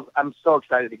 I'm so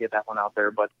excited to get that one out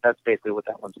there, but that's basically what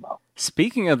that one's about.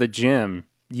 Speaking of the gym,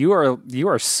 you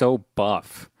are so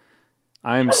buff.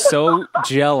 I'm so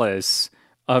jealous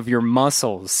of your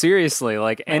muscles. Seriously,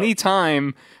 like,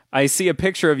 anytime I see a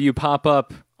picture of you pop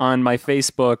up on my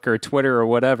Facebook or Twitter or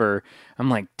whatever, I'm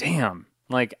like, damn,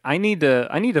 like, I need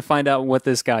to find out what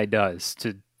this guy does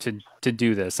to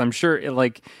do this. I'm sure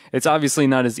it's obviously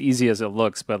not as easy as it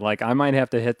looks, but like, I might have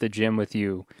to hit the gym with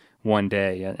you one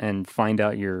day and find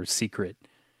out your secret.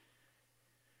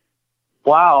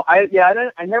 Wow. I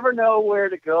never know where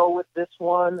to go with this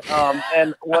one.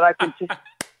 And what I can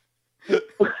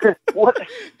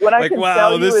what I can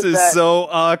tell you this is that, so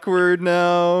awkward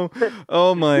now.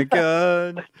 Oh my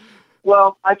God.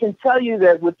 Well, I can tell you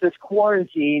that with this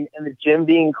quarantine and the gym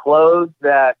being closed,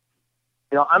 that,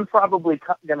 you know, I'm probably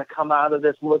going to come out of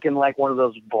this looking like one of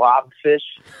those blobfish.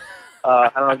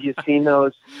 I don't know if you've seen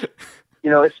those.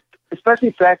 You know, it's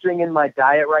especially factoring in my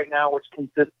diet right now, which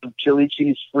consists of chili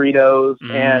cheese Fritos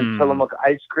and Tillamook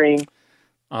ice cream.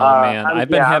 Oh man, I've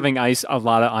been having a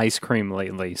lot of ice cream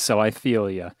lately, so I feel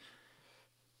you.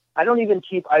 I don't even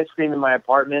keep ice cream in my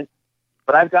apartment,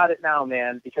 but I've got it now,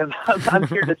 man, because I'm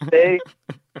here to stay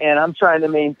and I'm trying to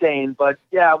maintain. But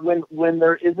yeah, when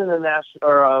there isn't a national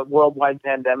or a worldwide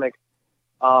pandemic,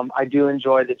 I do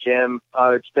enjoy the gym.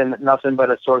 It's been nothing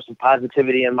but a source of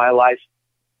positivity in my life.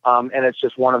 And it's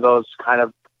just one of those kind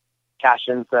of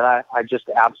passions that I just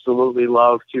absolutely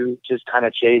love to just kind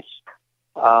of chase.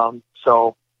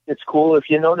 So it's cool if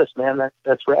you notice, man.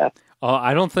 That's rad. Oh,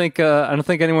 I don't think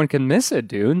anyone can miss it,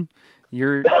 dude.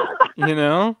 You're, you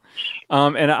know,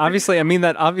 and obviously, I mean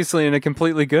that obviously in a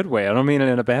completely good way. I don't mean it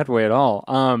in a bad way at all.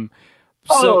 No,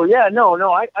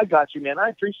 I got you, man. I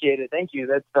appreciate it. Thank you.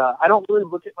 That's I don't really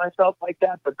look at myself like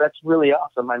that, but that's really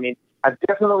awesome. I mean, I've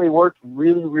definitely worked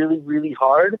really, really, really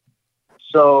hard.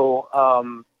 So,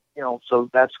 you know, so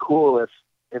that's cool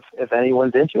if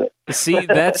anyone's into it. See,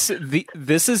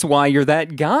 this is why you're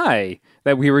that guy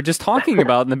that we were just talking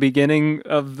about in the beginning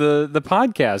of the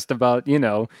podcast about, you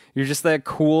know, you're just that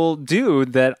cool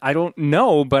dude that I don't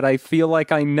know, but I feel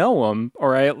like I know him,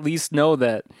 or I at least know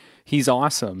that he's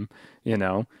awesome, you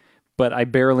know, but I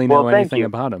barely know anything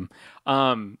about him.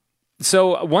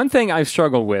 So one thing I've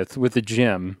struggled with the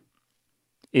gym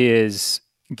is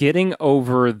getting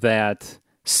over that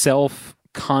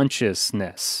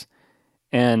self-consciousness.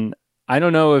 And I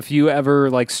don't know if you ever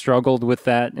like struggled with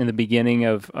that in the beginning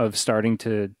of starting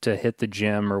to hit the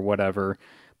gym or whatever,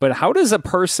 but how does a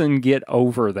person get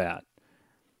over that?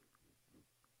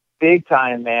 Big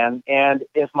time, man. And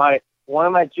if one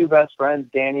of my two best friends,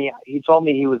 Danny, he told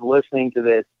me he was listening to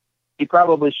this. He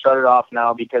probably shut it off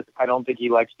now because I don't think he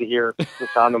likes to hear the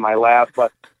sound of my laugh,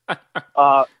 but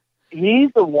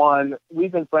he's the one,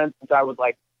 we've been friends since I was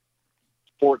like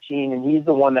 14, and he's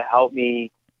the one that helped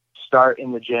me start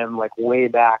in the gym like way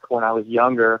back when I was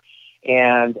younger.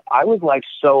 And I was like,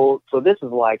 so this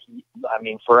is like, I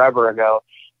mean, forever ago.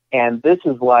 And this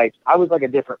is like, I was like a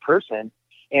different person.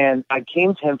 And I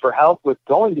came to him for help with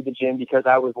going to the gym because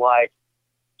I was like,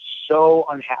 so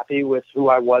unhappy with who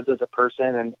I was as a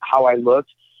person and how I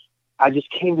looked. I just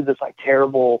came to this like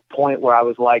terrible point where I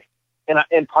was like, and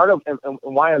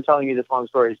why I'm telling you this long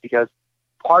story is because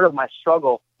part of my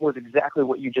struggle was exactly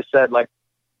what you just said. Like,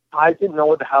 I didn't know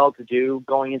what the hell to do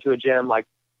going into a gym. Like,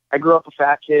 I grew up a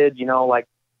fat kid, you know, like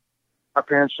our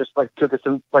parents just like took us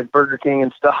to like Burger King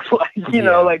and stuff. Like, you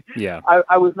know, like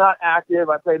I was not active.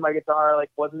 I played my guitar, like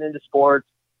wasn't into sports.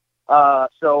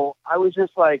 So I was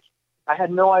just like, I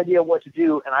had no idea what to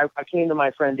do. And I came to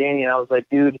my friend Danny and I was like,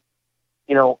 dude,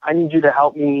 you know, I need you to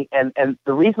help me. And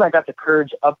the reason I got the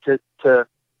courage up to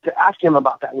ask him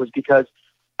about that was because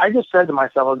I just said to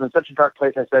myself, I was in such a dark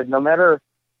place. I said, no matter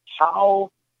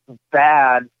how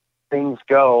bad things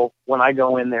go when I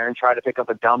go in there and try to pick up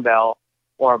a dumbbell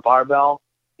or a barbell,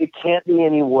 it can't be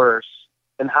any worse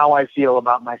than how I feel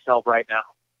about myself right now.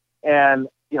 And,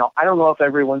 you know, I don't know if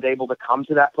everyone's able to come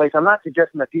to that place. I'm not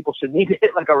suggesting that people should need to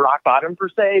hit like a rock bottom per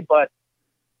se, but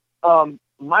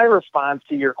my response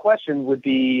to your question would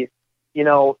be, you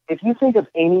know, if you think of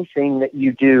anything that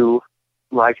you do,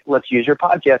 like let's use your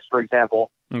podcast, for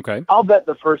example. Okay. I'll bet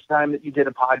the first time that you did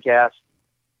a podcast,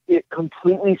 it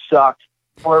completely sucked,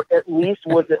 or at least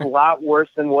was it a lot worse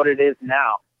than what it is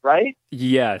now, right?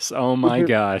 Yes. Oh my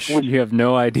gosh. You have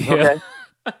no idea.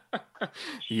 Okay.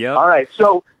 Yep. All right.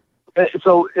 So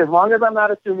as long as I'm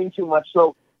not assuming too much,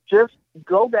 so just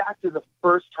go back to the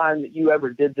first time that you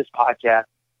ever did this podcast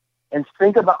and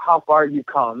think about how far you've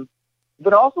come,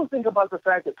 but also think about the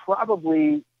fact that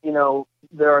probably, you know,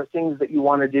 there are things that you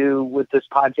want to do with this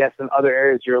podcast and other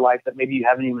areas of your life that maybe you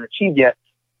haven't even achieved yet.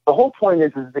 The whole point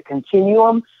is the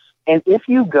continuum. And if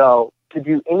you go to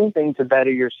do anything to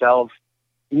better yourself,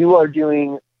 you are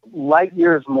doing light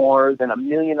years more than a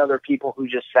million other people who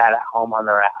just sat at home on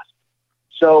their ass.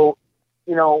 So,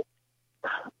 you know,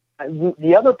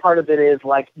 the other part of it is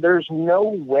like, there's no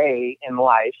way in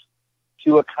life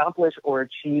to accomplish or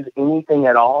achieve anything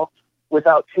at all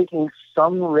without taking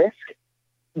some risk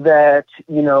that,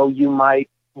 you know, you might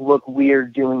look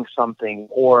weird doing something,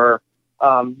 or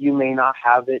you may not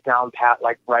have it down pat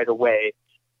like right away.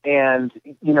 And,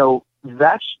 you know,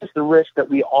 that's just the risk that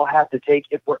we all have to take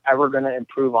if we're ever going to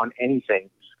improve on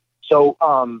anything. So,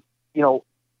 you know,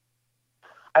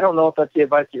 I don't know if that's the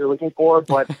advice that you're looking for,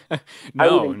 but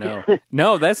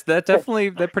no, that definitely,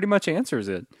 that pretty much answers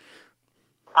it.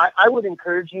 I would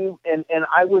encourage you, and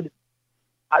I would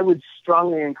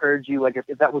strongly encourage you, like,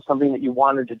 if that was something that you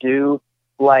wanted to do,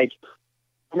 like,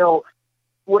 you know,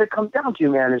 what it comes down to,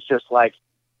 man, is just like,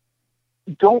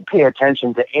 don't pay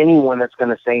attention to anyone that's going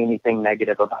to say anything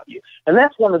negative about you. And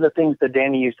that's one of the things that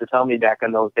Danny used to tell me back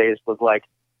in those days was like,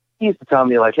 he used to tell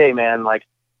me like, hey man, like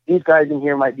these guys in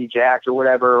here might be jacked or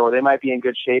whatever, or they might be in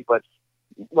good shape, but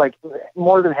like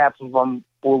more than half of them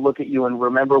will look at you and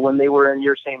remember when they were in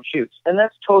your same shoes. And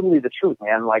that's totally the truth,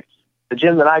 man. Like the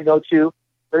gym that I go to,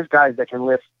 there's guys that can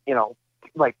lift, you know,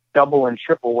 like double and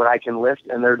triple what I can lift.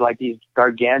 And they're like these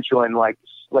gargantuan, like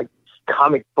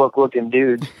comic book looking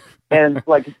dudes. And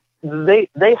like,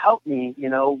 they help me, you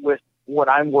know, with what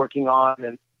I'm working on,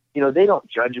 and, you know, they don't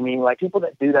judge me. Like people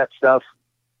that do that stuff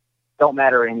don't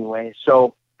matter anyway.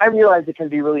 So I realize it can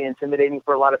be really intimidating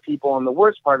for a lot of people. And the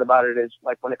worst part about it is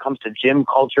like, when it comes to gym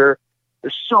culture,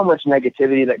 there's so much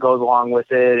negativity that goes along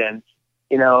with it. And,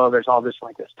 you know, there's all this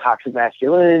like this toxic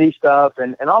masculinity stuff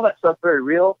and all that stuff, very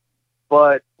real.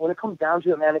 But when it comes down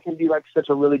to it, man, it can be like such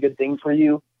a really good thing for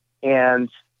you. And,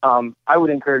 I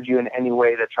would encourage you in any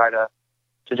way to try to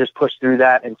just push through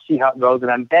that and see how it goes.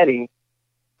 And I'm betting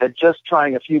that just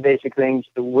trying a few basic things,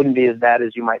 it wouldn't be as bad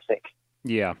as you might think.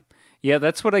 Yeah. Yeah,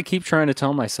 that's what I keep trying to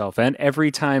tell myself. And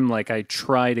every time like I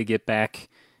try to get back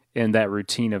in that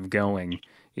routine of going,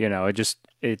 you know,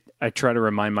 I try to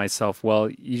remind myself, well,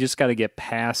 you just got to get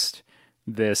past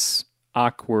this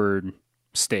awkward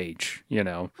stage, you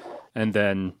know, and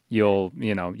then you'll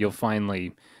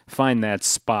finally find that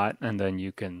spot, and then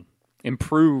you can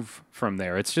improve from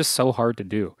there. It's just so hard to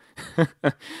do.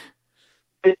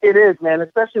 It is, man,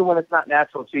 especially when it's not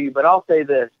natural to you. But I'll say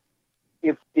this,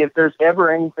 if there's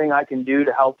ever anything I can do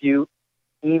to help you,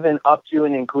 even up to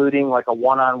and including like a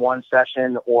one-on-one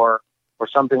session or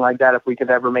something like that, if we could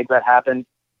ever make that happen,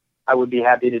 I would be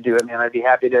happy to do it, man. I'd be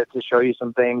happy to show you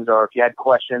some things, or if you had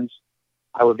questions,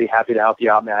 I would be happy to help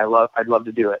you out, man. I'd love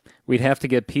to do it. We'd have to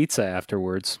get pizza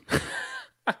afterwards.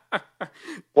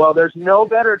 Well, there's no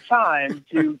better time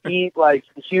to eat like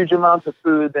huge amounts of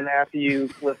food than after you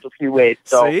lift a few weights.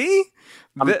 So see?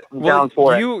 I'm down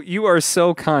for it. You are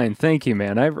so kind. Thank you,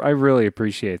 man. I really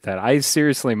appreciate that. I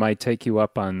seriously might take you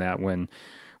up on that when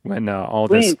all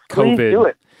this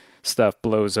COVID stuff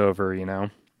blows over, you know?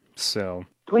 So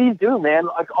please do, man.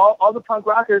 Like all the punk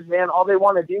rockers, man, all they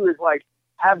want to do is like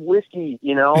have whiskey,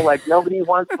 you know, like nobody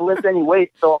wants to lift any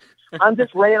weight. So I'm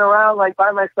just laying around like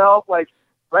by myself, like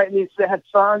writing these sad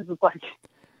songs. It's like,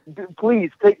 dude,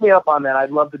 please take me up on that.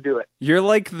 I'd love to do it. You're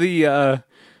like the, I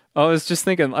was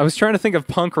trying to think of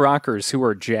punk rockers who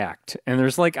are jacked, and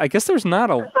there's like, I guess there's not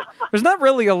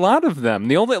really a lot of them.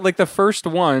 The only, like the first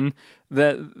one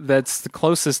that's the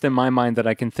closest in my mind that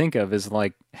I can think of is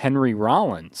like Henry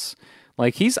Rollins.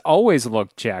 Like he's always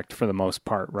looked jacked for the most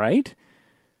part, right?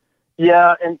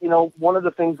 Yeah, and you know, one of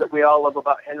the things that we all love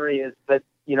about Henry is that,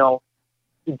 you know,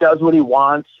 he does what he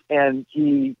wants, and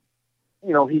he,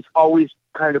 you know, he's always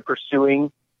kind of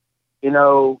pursuing, you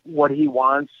know, what he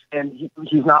wants, and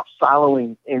he's not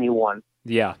following anyone.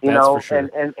 Yeah, you that's know, for sure.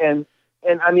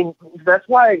 And I mean, that's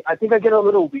why I think I get a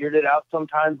little weirded out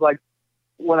sometimes, like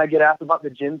when I get asked about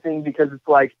the gym thing, because it's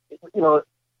like, you know,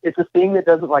 it's a thing that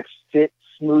doesn't like fit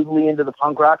smoothly into the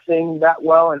punk rock thing that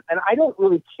well, and I don't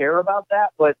really care about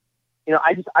that, but you know,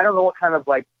 I don't know what kind of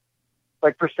like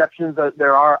perceptions that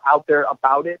there are out there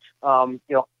about it. You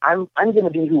know, I'm going to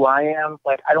be who I am.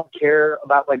 Like, I don't care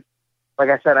about like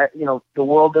I said, you know, the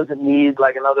world doesn't need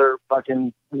like another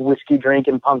fucking whiskey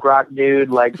drinking punk rock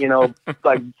dude, like, you know,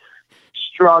 like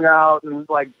strung out and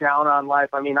like down on life.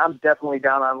 I mean, I'm definitely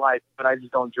down on life, but I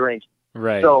just don't drink.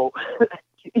 Right. So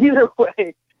either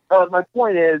way, my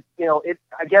point is, you know,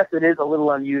 I guess it is a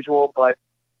little unusual, but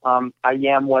I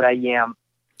am what I am.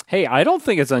 Hey, I don't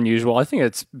think it's unusual. I think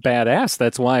it's badass.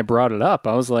 That's why I brought it up.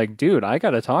 I was like, dude, I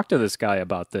got to talk to this guy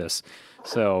about this.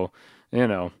 So, you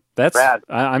know, that's,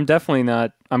 I'm definitely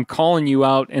not, I'm calling you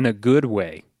out in a good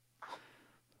way.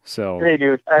 So, hey,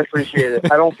 dude, I appreciate it.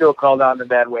 I don't feel called out in a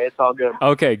bad way. It's all good.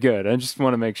 Okay, good. I just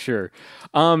want to make sure.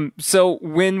 So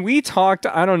when we talked,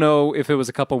 I don't know if it was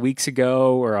a couple weeks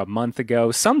ago or a month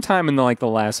ago, sometime in the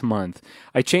last month,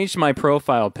 I changed my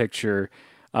profile picture,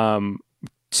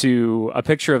 to a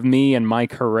picture of me and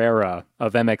Mike Herrera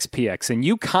of MXPX, and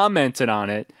you commented on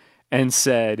it and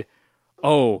said,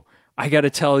 "Oh, I got to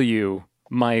tell you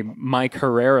my Mike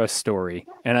Herrera story."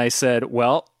 And I said,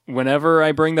 "Well, whenever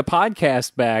I bring the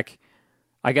podcast back,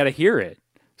 I got to hear it.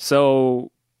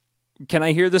 So, can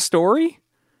I hear the story?"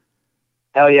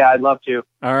 Hell yeah, I'd love to.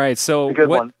 All right. So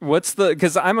what's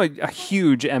because I'm a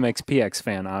huge MXPX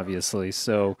fan, obviously.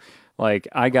 So like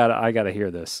I gotta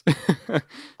hear this.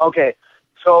 Okay.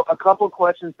 So a couple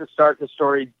questions to start the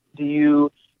story. Do you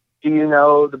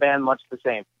know the band Much the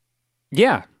Same?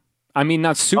 Yeah. I mean,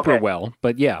 not super well,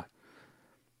 but yeah.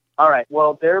 All right.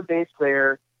 Well, their bass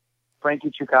player,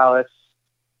 Frankie Choukalis,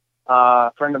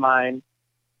 friend of mine,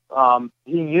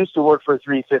 he used to work for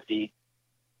 350.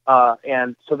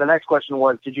 And so the next question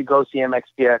was, did you go see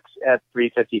MXPX at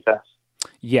 350 Fest?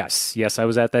 Yes, I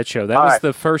was at that show. That was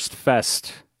the first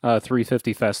fest,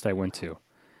 350 Fest I went to.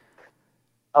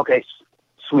 Okay,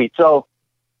 sweet. So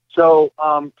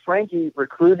Frankie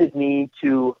recruited me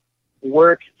to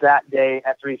work that day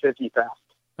at 350 Fest.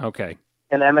 Okay.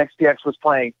 And MXPX was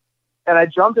playing. And I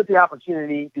jumped at the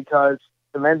opportunity because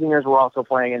the Menzingers were also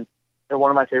playing, and they're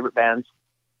one of my favorite bands.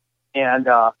 And,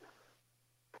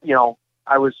 you know,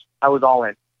 I was all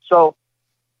in. So,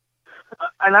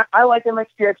 and I like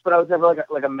MXPX, but I was never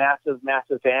like a massive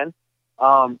fan.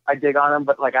 I dig on them,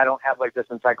 but like I don't have like this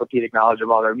encyclopedic knowledge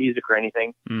of all their music or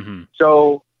anything. Mm-hmm.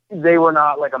 So they were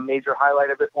not like a major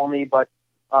highlight of it for me. But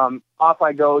off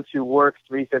I go to work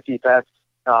 350 Fest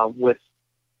with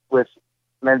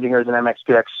Menzingers and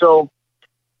MXPX. So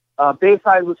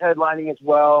Bayside was headlining as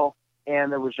well,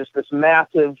 and there was just this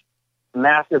massive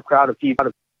crowd of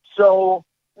people. So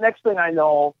next thing I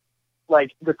know,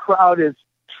 like the crowd is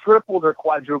tripled or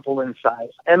quadrupled in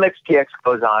size. MXPX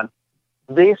goes on.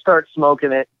 They start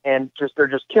smoking it, and they're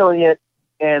just killing it,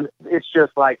 and it's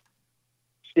just like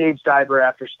stage diver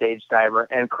after stage diver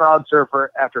and crowd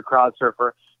surfer after crowd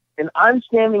surfer. And I'm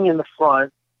standing in the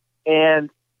front, and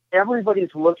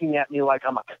everybody's looking at me like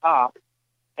I'm a cop,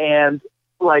 and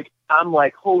like I'm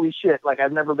like, holy shit, like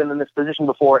I've never been in this position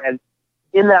before. And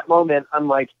in that moment, I'm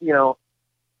like, you know,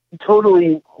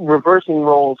 totally reversing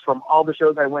roles from all the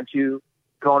shows I went to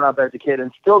growing up as a kid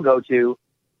and still go to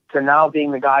now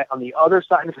being the guy on the other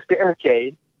side of the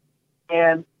barricade.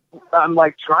 And I'm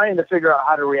like trying to figure out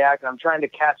how to react. I'm trying to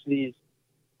catch these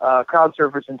crowd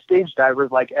surfers and stage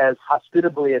divers like as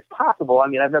hospitably as possible. I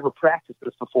mean, I've never practiced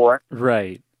this before.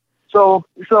 Right. So,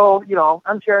 you know,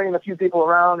 I'm carrying a few people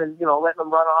around and, you know, letting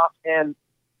them run off. And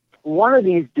one of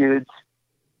these dudes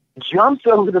jumps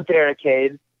over the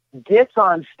barricade, gets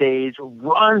on stage,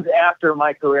 runs after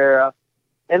Mike Herrera.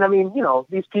 And I mean, you know,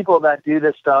 these people that do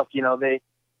this stuff, you know, they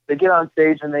get on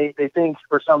stage and they think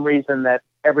for some reason that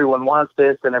everyone wants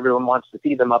this and everyone wants to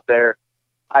see them up there.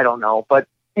 I don't know, but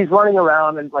he's running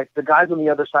around and like the guys on the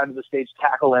other side of the stage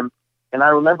tackle him. And I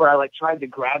remember I like tried to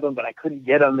grab him, but I couldn't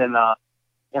get him. And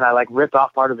I like ripped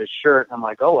off part of his shirt. And I'm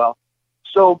like, oh, well.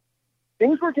 So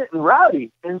things were getting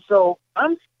rowdy. And so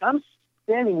I'm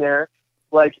standing there,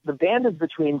 like the band is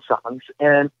between songs,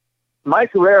 and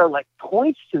Mike Herrera like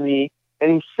points to me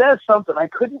and he says something. I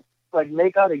couldn't like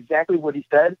make out exactly what he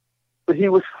said, but he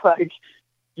was like,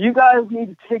 you guys need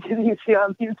to take it easy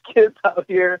on these kids out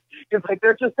here. It's like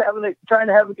they're just trying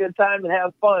to have a good time and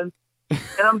have fun. And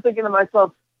I'm thinking to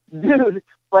myself, dude,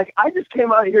 like I just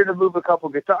came out here to move a couple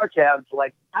guitar cabs.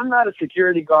 Like I'm not a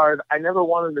security guard. I never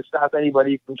wanted to stop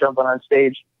anybody from jumping on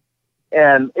stage.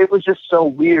 And it was just so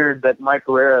weird that Mike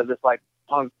Herrera, this like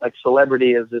punk like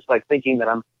celebrity, is just like thinking that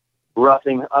I'm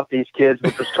roughing up these kids,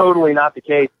 which was totally not the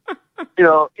case.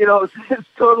 It's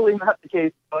totally not the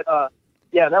case. But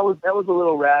yeah, that was a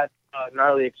little rad,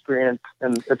 gnarly experience,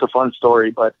 and it's a fun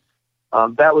story. But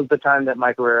that was the time that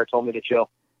Mike Herrera told me to chill.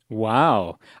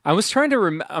 Wow. I was trying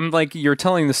to I'm like, you're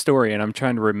telling the story and I'm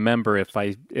trying to remember if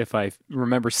I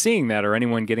remember seeing that or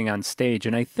anyone getting on stage.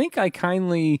 And I think I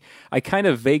kind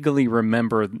of vaguely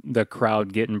remember the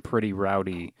crowd getting pretty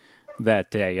rowdy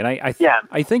that day. And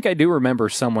I think I do remember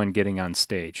someone getting on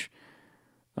stage.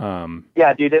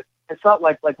 Yeah, dude, it felt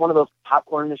like one of those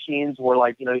popcorn machines where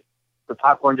like, the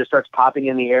popcorn just starts popping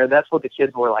in the air. That's what the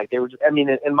kids were like. They were just, I mean,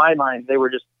 in my mind, they were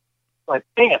just like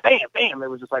bam, bam, bam. It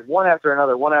was just like one after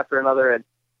another. And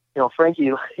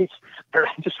Frankie, like, I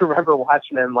just remember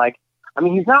watching him. Like, I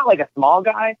mean, he's not like a small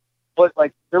guy, but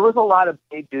like there was a lot of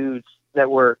big dudes that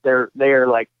were they're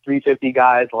like 350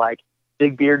 guys, like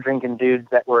big beer drinking dudes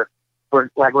that were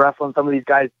like wrestling some of these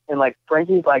guys. And like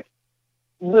Frankie's like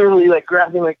literally like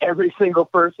grabbing like every single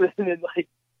person and like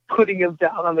putting him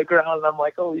down on the ground. And I'm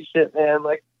like, holy shit, man!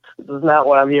 Like this is not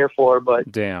what I'm here for.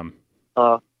 But damn,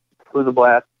 it was a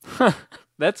blast.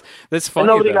 That's funny. And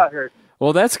nobody got hurt.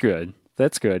 Well, that's good.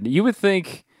 That's good. You would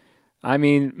think, I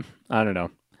mean, I don't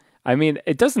know. I mean,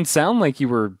 it doesn't sound like you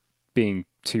were being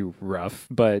too rough,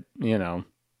 but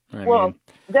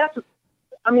that's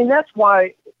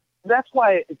why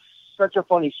it's such a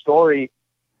funny story.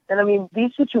 And I mean,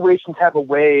 these situations have a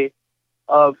way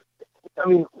of, I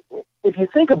mean, if you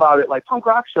think about it, like punk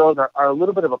rock shows are a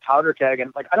little bit of a powder keg.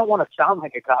 And like, I don't want to sound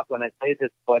like a cop when I say this,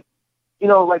 but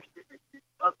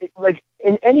like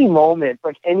in any moment,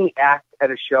 like any act at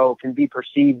a show can be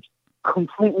perceived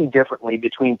completely differently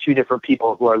between two different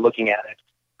people who are looking at it.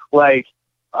 Like,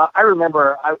 I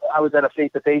remember I was at a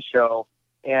face-to-face show,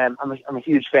 and I'm a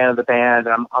huge fan of the band,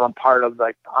 and I'm a part of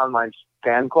like the online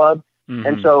fan club. Mm-hmm.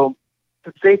 And so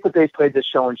face-to-face played this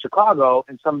show in Chicago,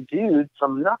 and some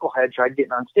knucklehead tried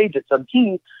getting on stage at Sub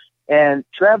T, and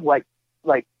Trev like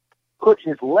put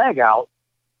his leg out,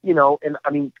 and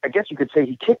I mean, I guess you could say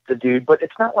he kicked the dude, but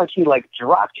it's not like he like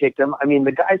drop kicked him. I mean,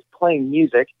 the guy's playing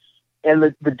music and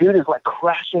the dude is like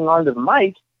crashing onto the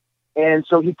mic. And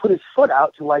so he put his foot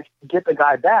out to like get the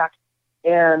guy back,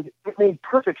 and it made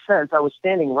perfect sense. I was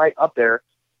standing right up there,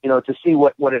 to see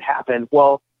what had happened.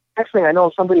 Well, next thing I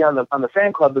know, somebody on the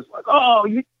fan club is like, oh,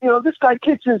 this guy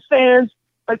kicks his fans.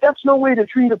 Like, that's no way to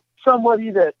treat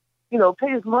somebody that,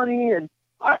 pays money. And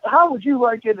how would you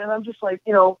like it? And I'm just like,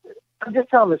 I'm just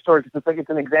telling this story because it's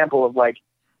an example of like,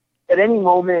 at any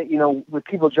moment, with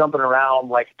people jumping around,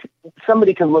 like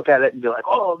somebody can look at it and be like,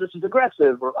 oh, this is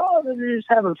aggressive, or, oh, they're just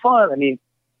having fun. I mean,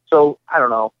 so I don't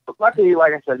know. But luckily,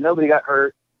 like I said, nobody got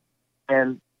hurt.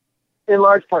 And in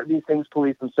large part, these things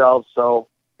police themselves. So,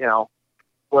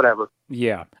 whatever.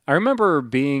 Yeah. I remember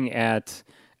being at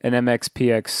an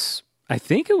MXPX, I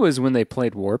think it was when they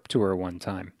played Warped Tour one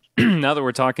time. Now that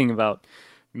we're talking about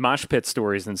mosh pit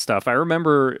stories and stuff, I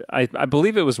remember, I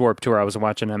believe it was Warped Tour. I was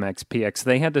watching MXPX.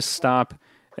 They had to stop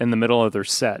in the middle of their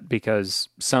set because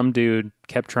some dude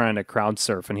kept trying to crowd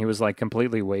surf and he was like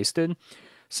completely wasted.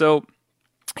 So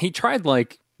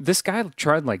this guy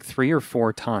tried like 3 or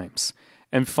 4 times.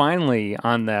 And finally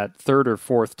on that 3rd or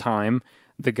 4th time,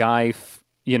 the guy,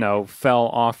 fell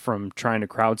off from trying to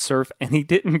crowd surf and he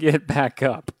didn't get back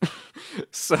up.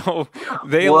 So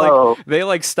they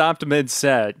stopped mid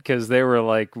set because they were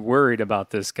like worried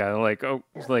about this guy. Like, oh,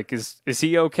 like, is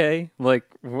he okay? Like,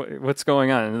 what's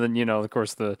going on? And then, of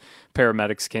course the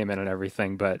paramedics came in and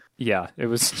everything, but yeah, it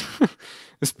was,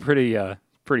 it's pretty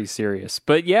serious.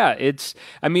 But yeah,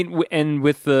 and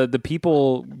with the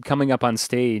people coming up on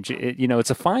stage, it's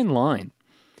a fine line.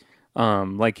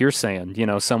 Like you're saying,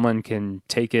 someone can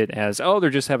take it as, oh, they're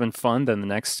just having fun. Then the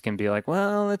next can be like,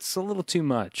 well, it's a little too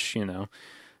much,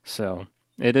 So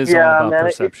it is all about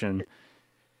perception.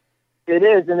 It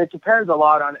is, and it depends a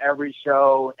lot on every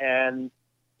show. And,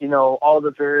 all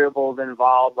the variables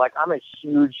involved. Like, I'm a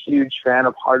huge fan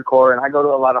of hardcore, and I go to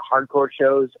a lot of hardcore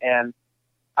shows, and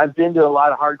I've been to a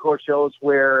lot of hardcore shows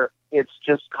where it's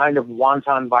just kind of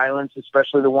wanton violence,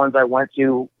 especially the ones I went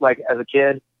to, like, as a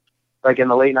kid, like in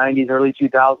the late 90s, early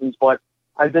 2000s. But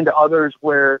I've been to others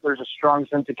where there's a strong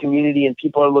sense of community and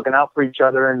people are looking out for each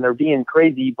other and they're being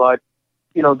crazy, but,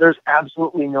 there's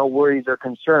absolutely no worries or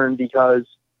concern because,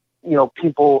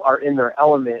 people are in their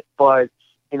element. But,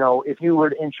 if you were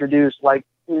to introduce, like,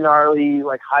 gnarly,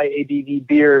 like, high ABV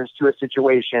beers to a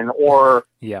situation, or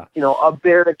a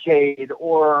barricade,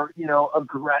 or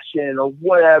aggression, or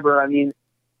whatever, I mean,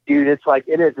 dude, it's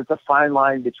a fine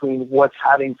line between what's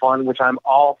having fun, which I'm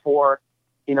all for.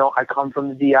 I come from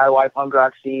the DIY punk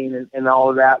rock scene and all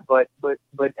of that, but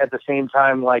at the same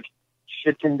time, like,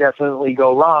 shit can definitely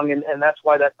go wrong, and that's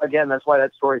why that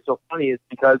story is so funny, is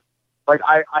because, like,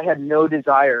 I had no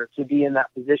desire to be in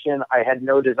that position. I had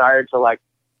no desire to, like,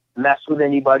 mess with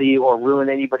anybody or ruin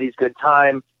anybody's good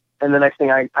time. And the next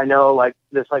thing I know, like,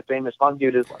 this, like, famous punk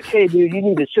dude is like, "Hey, dude, you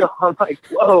need to chill." I'm like,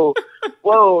 whoa,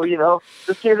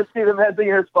 just here to see the meds in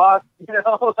your spot,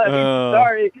 like,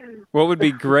 sorry. What would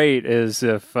be great is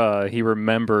if he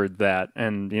remembered that,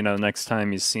 and, next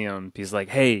time you see him, he's like,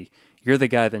 "Hey, you're the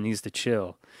guy that needs to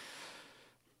chill."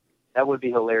 That would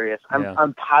be hilarious.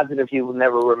 I'm positive he will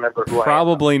never remember who I am.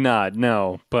 Probably not,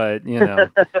 no. But,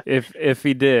 if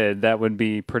he did, that would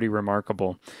be pretty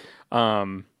remarkable.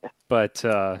 But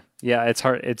it's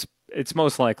hard. It's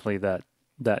most likely that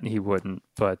he wouldn't.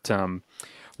 But,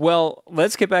 well,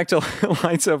 let's get back to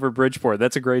Lights Over Bridgeport.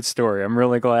 That's a great story. I'm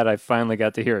really glad I finally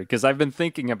got to hear it, because I've been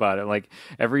thinking about it. Like,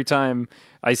 every time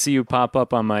I see you pop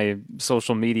up on my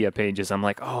social media pages, I'm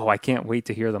like, oh, I can't wait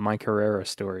to hear the Mike Herrera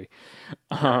story.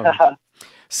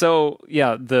 So,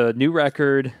 yeah, the new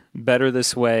record, Better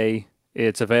This Way,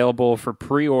 it's available for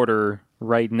pre-order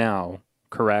right now,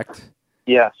 correct?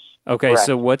 Yes. Okay, correct.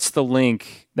 So what's the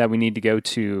link that we need to go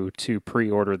to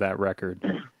pre-order that record?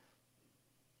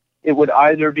 It would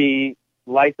either be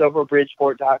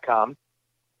lightsoverbridgeport.com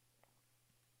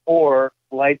or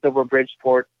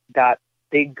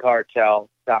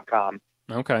lightsoverbridgeport.bigcartel.com.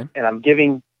 Okay. And I'm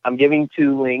giving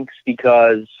two links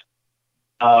because,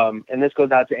 and this goes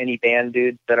out to any band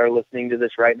dudes that are listening to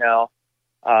this right now.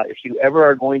 If you ever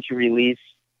are going to release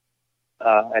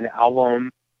an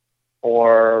album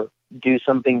or do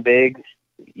something big,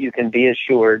 you can be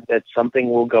assured that something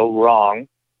will go wrong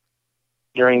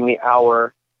during the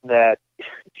hour that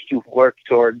you work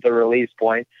toward the release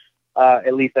point.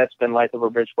 At least that's been Lights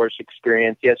Over Bridgeport's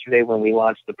experience. Yesterday when we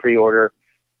launched the pre-order,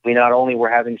 we not only were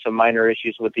having some minor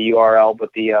issues with the URL,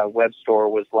 but the web store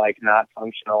was, like, not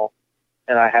functional.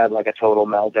 And I had, like, a total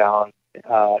meltdown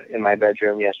in my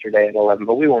bedroom yesterday at 11,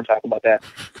 but we won't talk about that.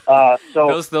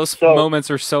 Those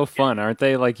moments are so fun, aren't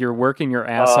they? Like, you're working your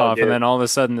ass off, dude, and then all of a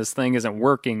sudden this thing isn't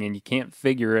working and you can't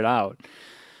figure it out.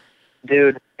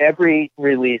 Dude, every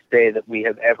release day that we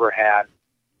have ever had,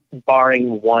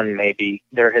 barring one maybe,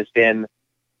 there has been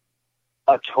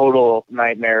a total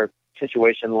nightmare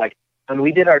situation. Like, when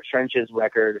we did our Trenches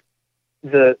record,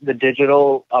 the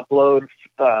digital upload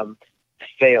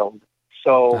failed.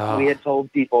 So we had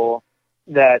told people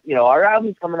that, our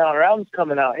album's coming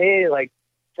out. Hey, like,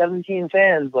 17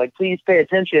 fans, like, please pay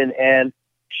attention. And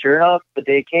sure enough, the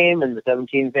day came and the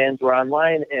 17 fans were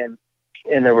online, and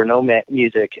there were no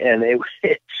music, and it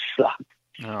sucked.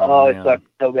 It sucked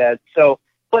so bad. So,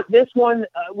 but this one,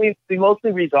 we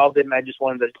mostly resolved it, and I just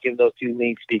wanted to give those two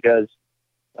links because,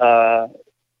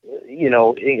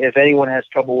 if anyone has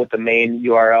trouble with the main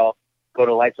URL, go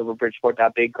to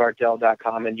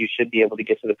lightsoverbridgeport.bigcartel.com, and you should be able to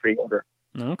get to the pre-order.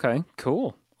 Okay,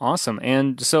 cool. Awesome.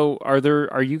 And so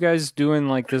are you guys doing,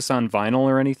 like, this on vinyl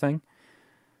or anything?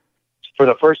 For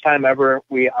the first time ever,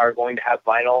 we are going to have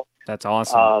vinyl. That's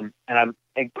awesome. And I'm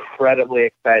incredibly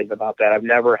excited about that. I've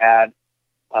never had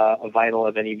a vinyl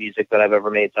of any music that I've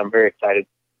ever made, so I'm very excited.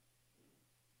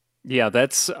 Yeah,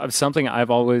 that's something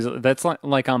that's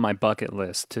like on my bucket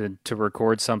list to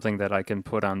record something that I can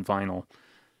put on vinyl.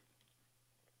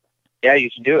 Yeah, you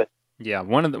should do it. Yeah,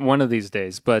 one of these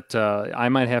days. But I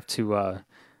might have to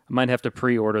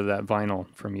pre-order that vinyl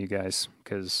from you guys,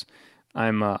 because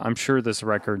I'm sure this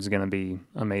record's going to be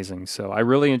amazing. So I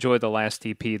really enjoyed the last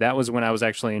EP. That was when I was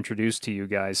actually introduced to you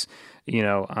guys.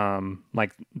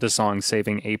 Like the song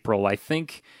 "Saving April." I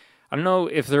don't know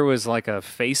if there was, like, a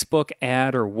Facebook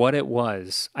ad or what it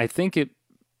was. I think it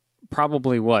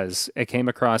probably was. It came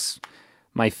across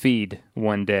my feed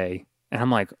one day, and I'm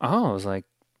like, I was like,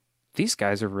 these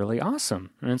guys are really awesome.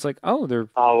 And it's like,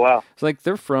 wow. It's like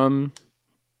they're from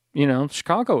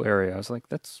Chicago area. I was like,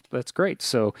 that's great.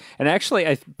 So, and actually,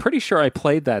 I'm pretty sure I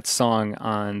played that song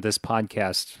on this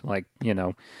podcast,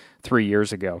 3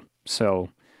 years ago. So,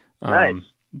 Nice.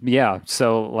 Yeah.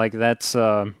 So like that's,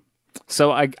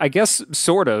 so I guess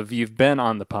sort of you've been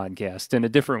on the podcast in a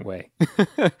different way,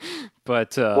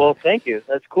 but, Well, thank you.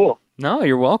 That's cool. no,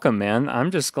 you're welcome, man.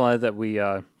 I'm just glad that we,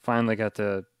 finally got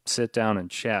to sit down and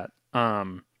chat.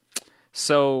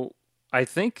 So I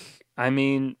think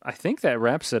that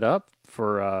wraps it up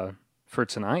for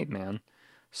tonight, man.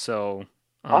 So,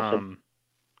 Awesome.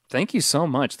 thank you so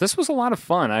much. This was a lot of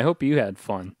fun. I hope you had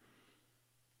fun.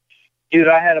 Dude,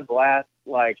 I had a blast.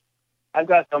 Like, I've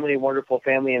got so many wonderful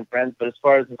family and friends, but as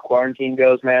far as the quarantine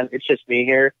goes, man, it's just me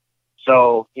here.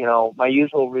 So, my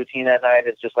usual routine at night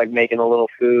is just like making a little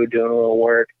food, doing a little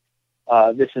work.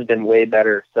 This has been way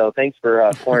better. So thanks for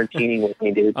quarantining with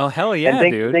me, dude. Oh, hell yeah,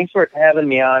 and dude. Thanks for having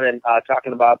me on and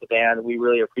talking about the band. We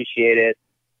really appreciate it.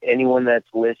 Anyone that's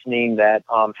listening that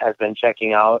has been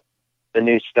checking out the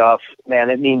new stuff, man,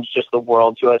 it means just the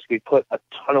world to us. We put a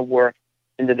ton of work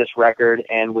into this record,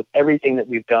 and with everything that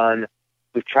we've done,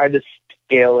 we've tried to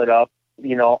scale it up,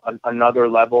 another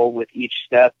level with each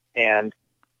step, and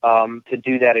to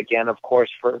do that again, of course,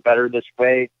 for Better This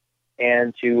Way,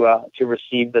 and to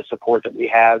receive the support that we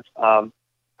have. I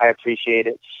appreciate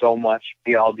it so much.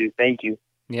 We all do. Thank you.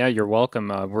 Yeah, you're welcome.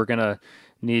 We're going to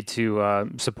need to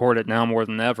support it now more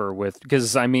than ever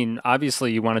because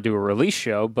obviously you want to do a release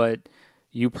show, but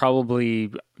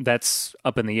that's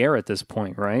up in the air at this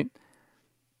point, right?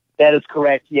 That is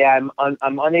correct. Yeah,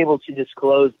 I'm unable to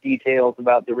disclose details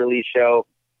about the release show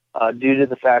due to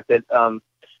the fact that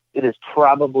it is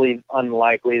probably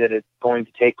unlikely that it's going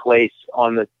to take place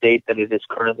on the date that it is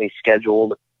currently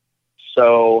scheduled.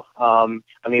 So,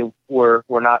 we're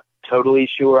not totally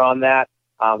sure on that.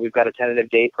 We've got a tentative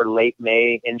date for late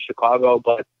May in Chicago,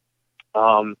 but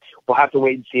we'll have to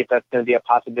wait and see if that's going to be a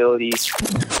possibility.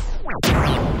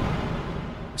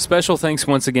 Special thanks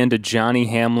once again to Johnny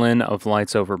Hamlin of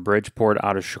Lights Over Bridgeport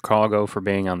out of Chicago for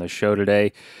being on the show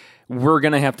today. We're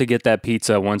going to have to get that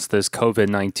pizza once this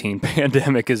COVID-19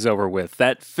 pandemic is over with.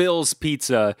 That Phil's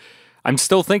Pizza, I'm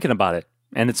still thinking about it.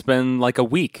 And it's been like a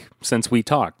week since we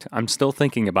talked. I'm still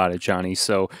thinking about it, Johnny.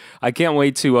 So I can't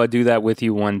wait to do that with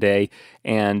you one day.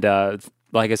 And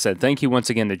like I said, thank you once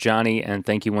again to Johnny, and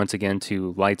thank you once again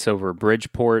to Lights Over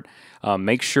Bridgeport.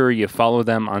 Make sure you follow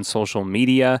them on social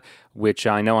media, which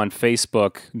I know on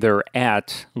Facebook, they're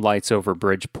at Lights Over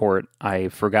Bridgeport. I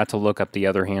forgot to look up the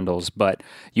other handles, but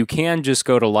you can just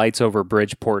go to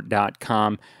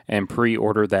lightsoverbridgeport.com and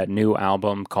pre-order that new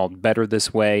album called Better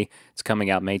This Way. It's coming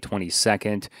out May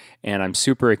 22nd, and I'm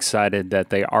super excited that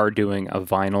they are doing a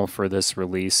vinyl for this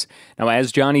release. Now,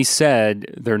 as Johnny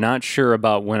said, they're not sure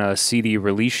about when a CD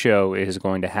release show is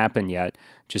going to happen yet,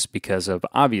 just because of,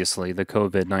 obviously, the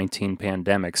COVID-19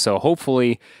 pandemic. So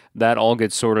hopefully that all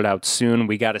gets sorted out soon.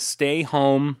 We got to stay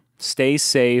home, stay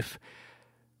safe,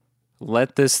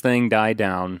 let this thing die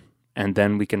down, and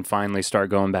then we can finally start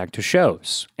going back to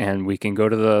shows. And we can go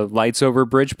to the Lights Over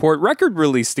Bridgeport record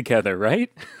release together, right?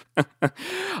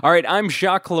 All right, I'm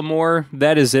Jacques Lamour.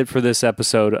 That is it for this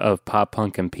episode of Pop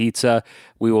Punk and Pizza.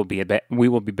 We will be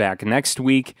back next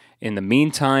week. In the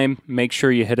meantime, make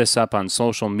sure you hit us up on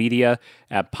social media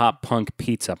at Pop Punk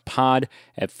Pizza Pod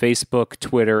at Facebook,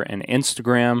 Twitter, and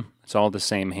Instagram. It's all the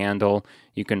same handle.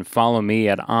 You can follow me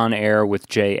at On Air with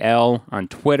JL on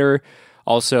Twitter.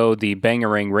 Also, the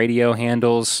Bangarang Radio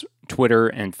handles, Twitter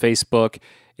and Facebook,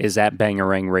 is at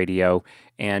Bangarang Radio.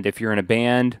 And if you're in a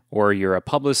band or you're a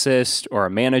publicist or a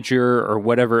manager or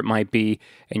whatever it might be,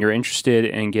 and you're interested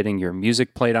in getting your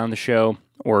music played on the show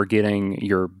or getting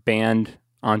your band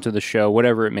onto the show,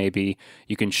 whatever it may be,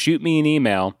 you can shoot me an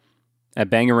email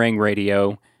at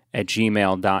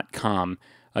bangarangradio@gmail.com.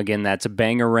 Again, that's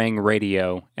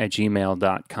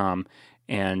bangarangradio@gmail.com.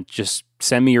 And just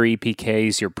send me your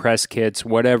EPKs, your press kits,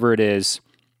 whatever it is,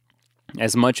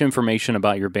 as much information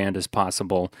about your band as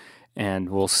possible, and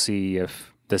we'll see if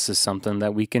this is something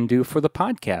that we can do for the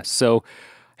podcast. So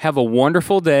have a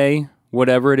wonderful day,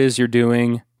 whatever it is you're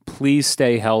doing. Please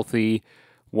stay healthy,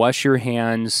 wash your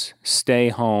hands, stay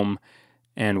home,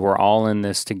 and we're all in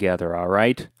this together, all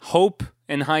right? Hope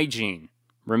and hygiene.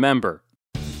 Remember,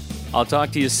 I'll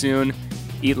talk to you soon.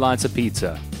 Eat lots of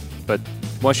pizza, but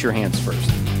wash your hands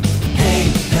first. Hey,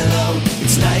 hello,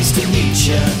 it's nice to meet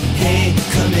ya. Hey,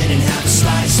 come in and have a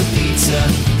slice of pizza.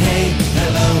 Hey,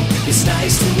 hello, it's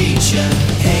nice to meet ya.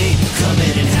 Hey, come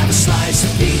in and have a slice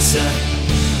of pizza.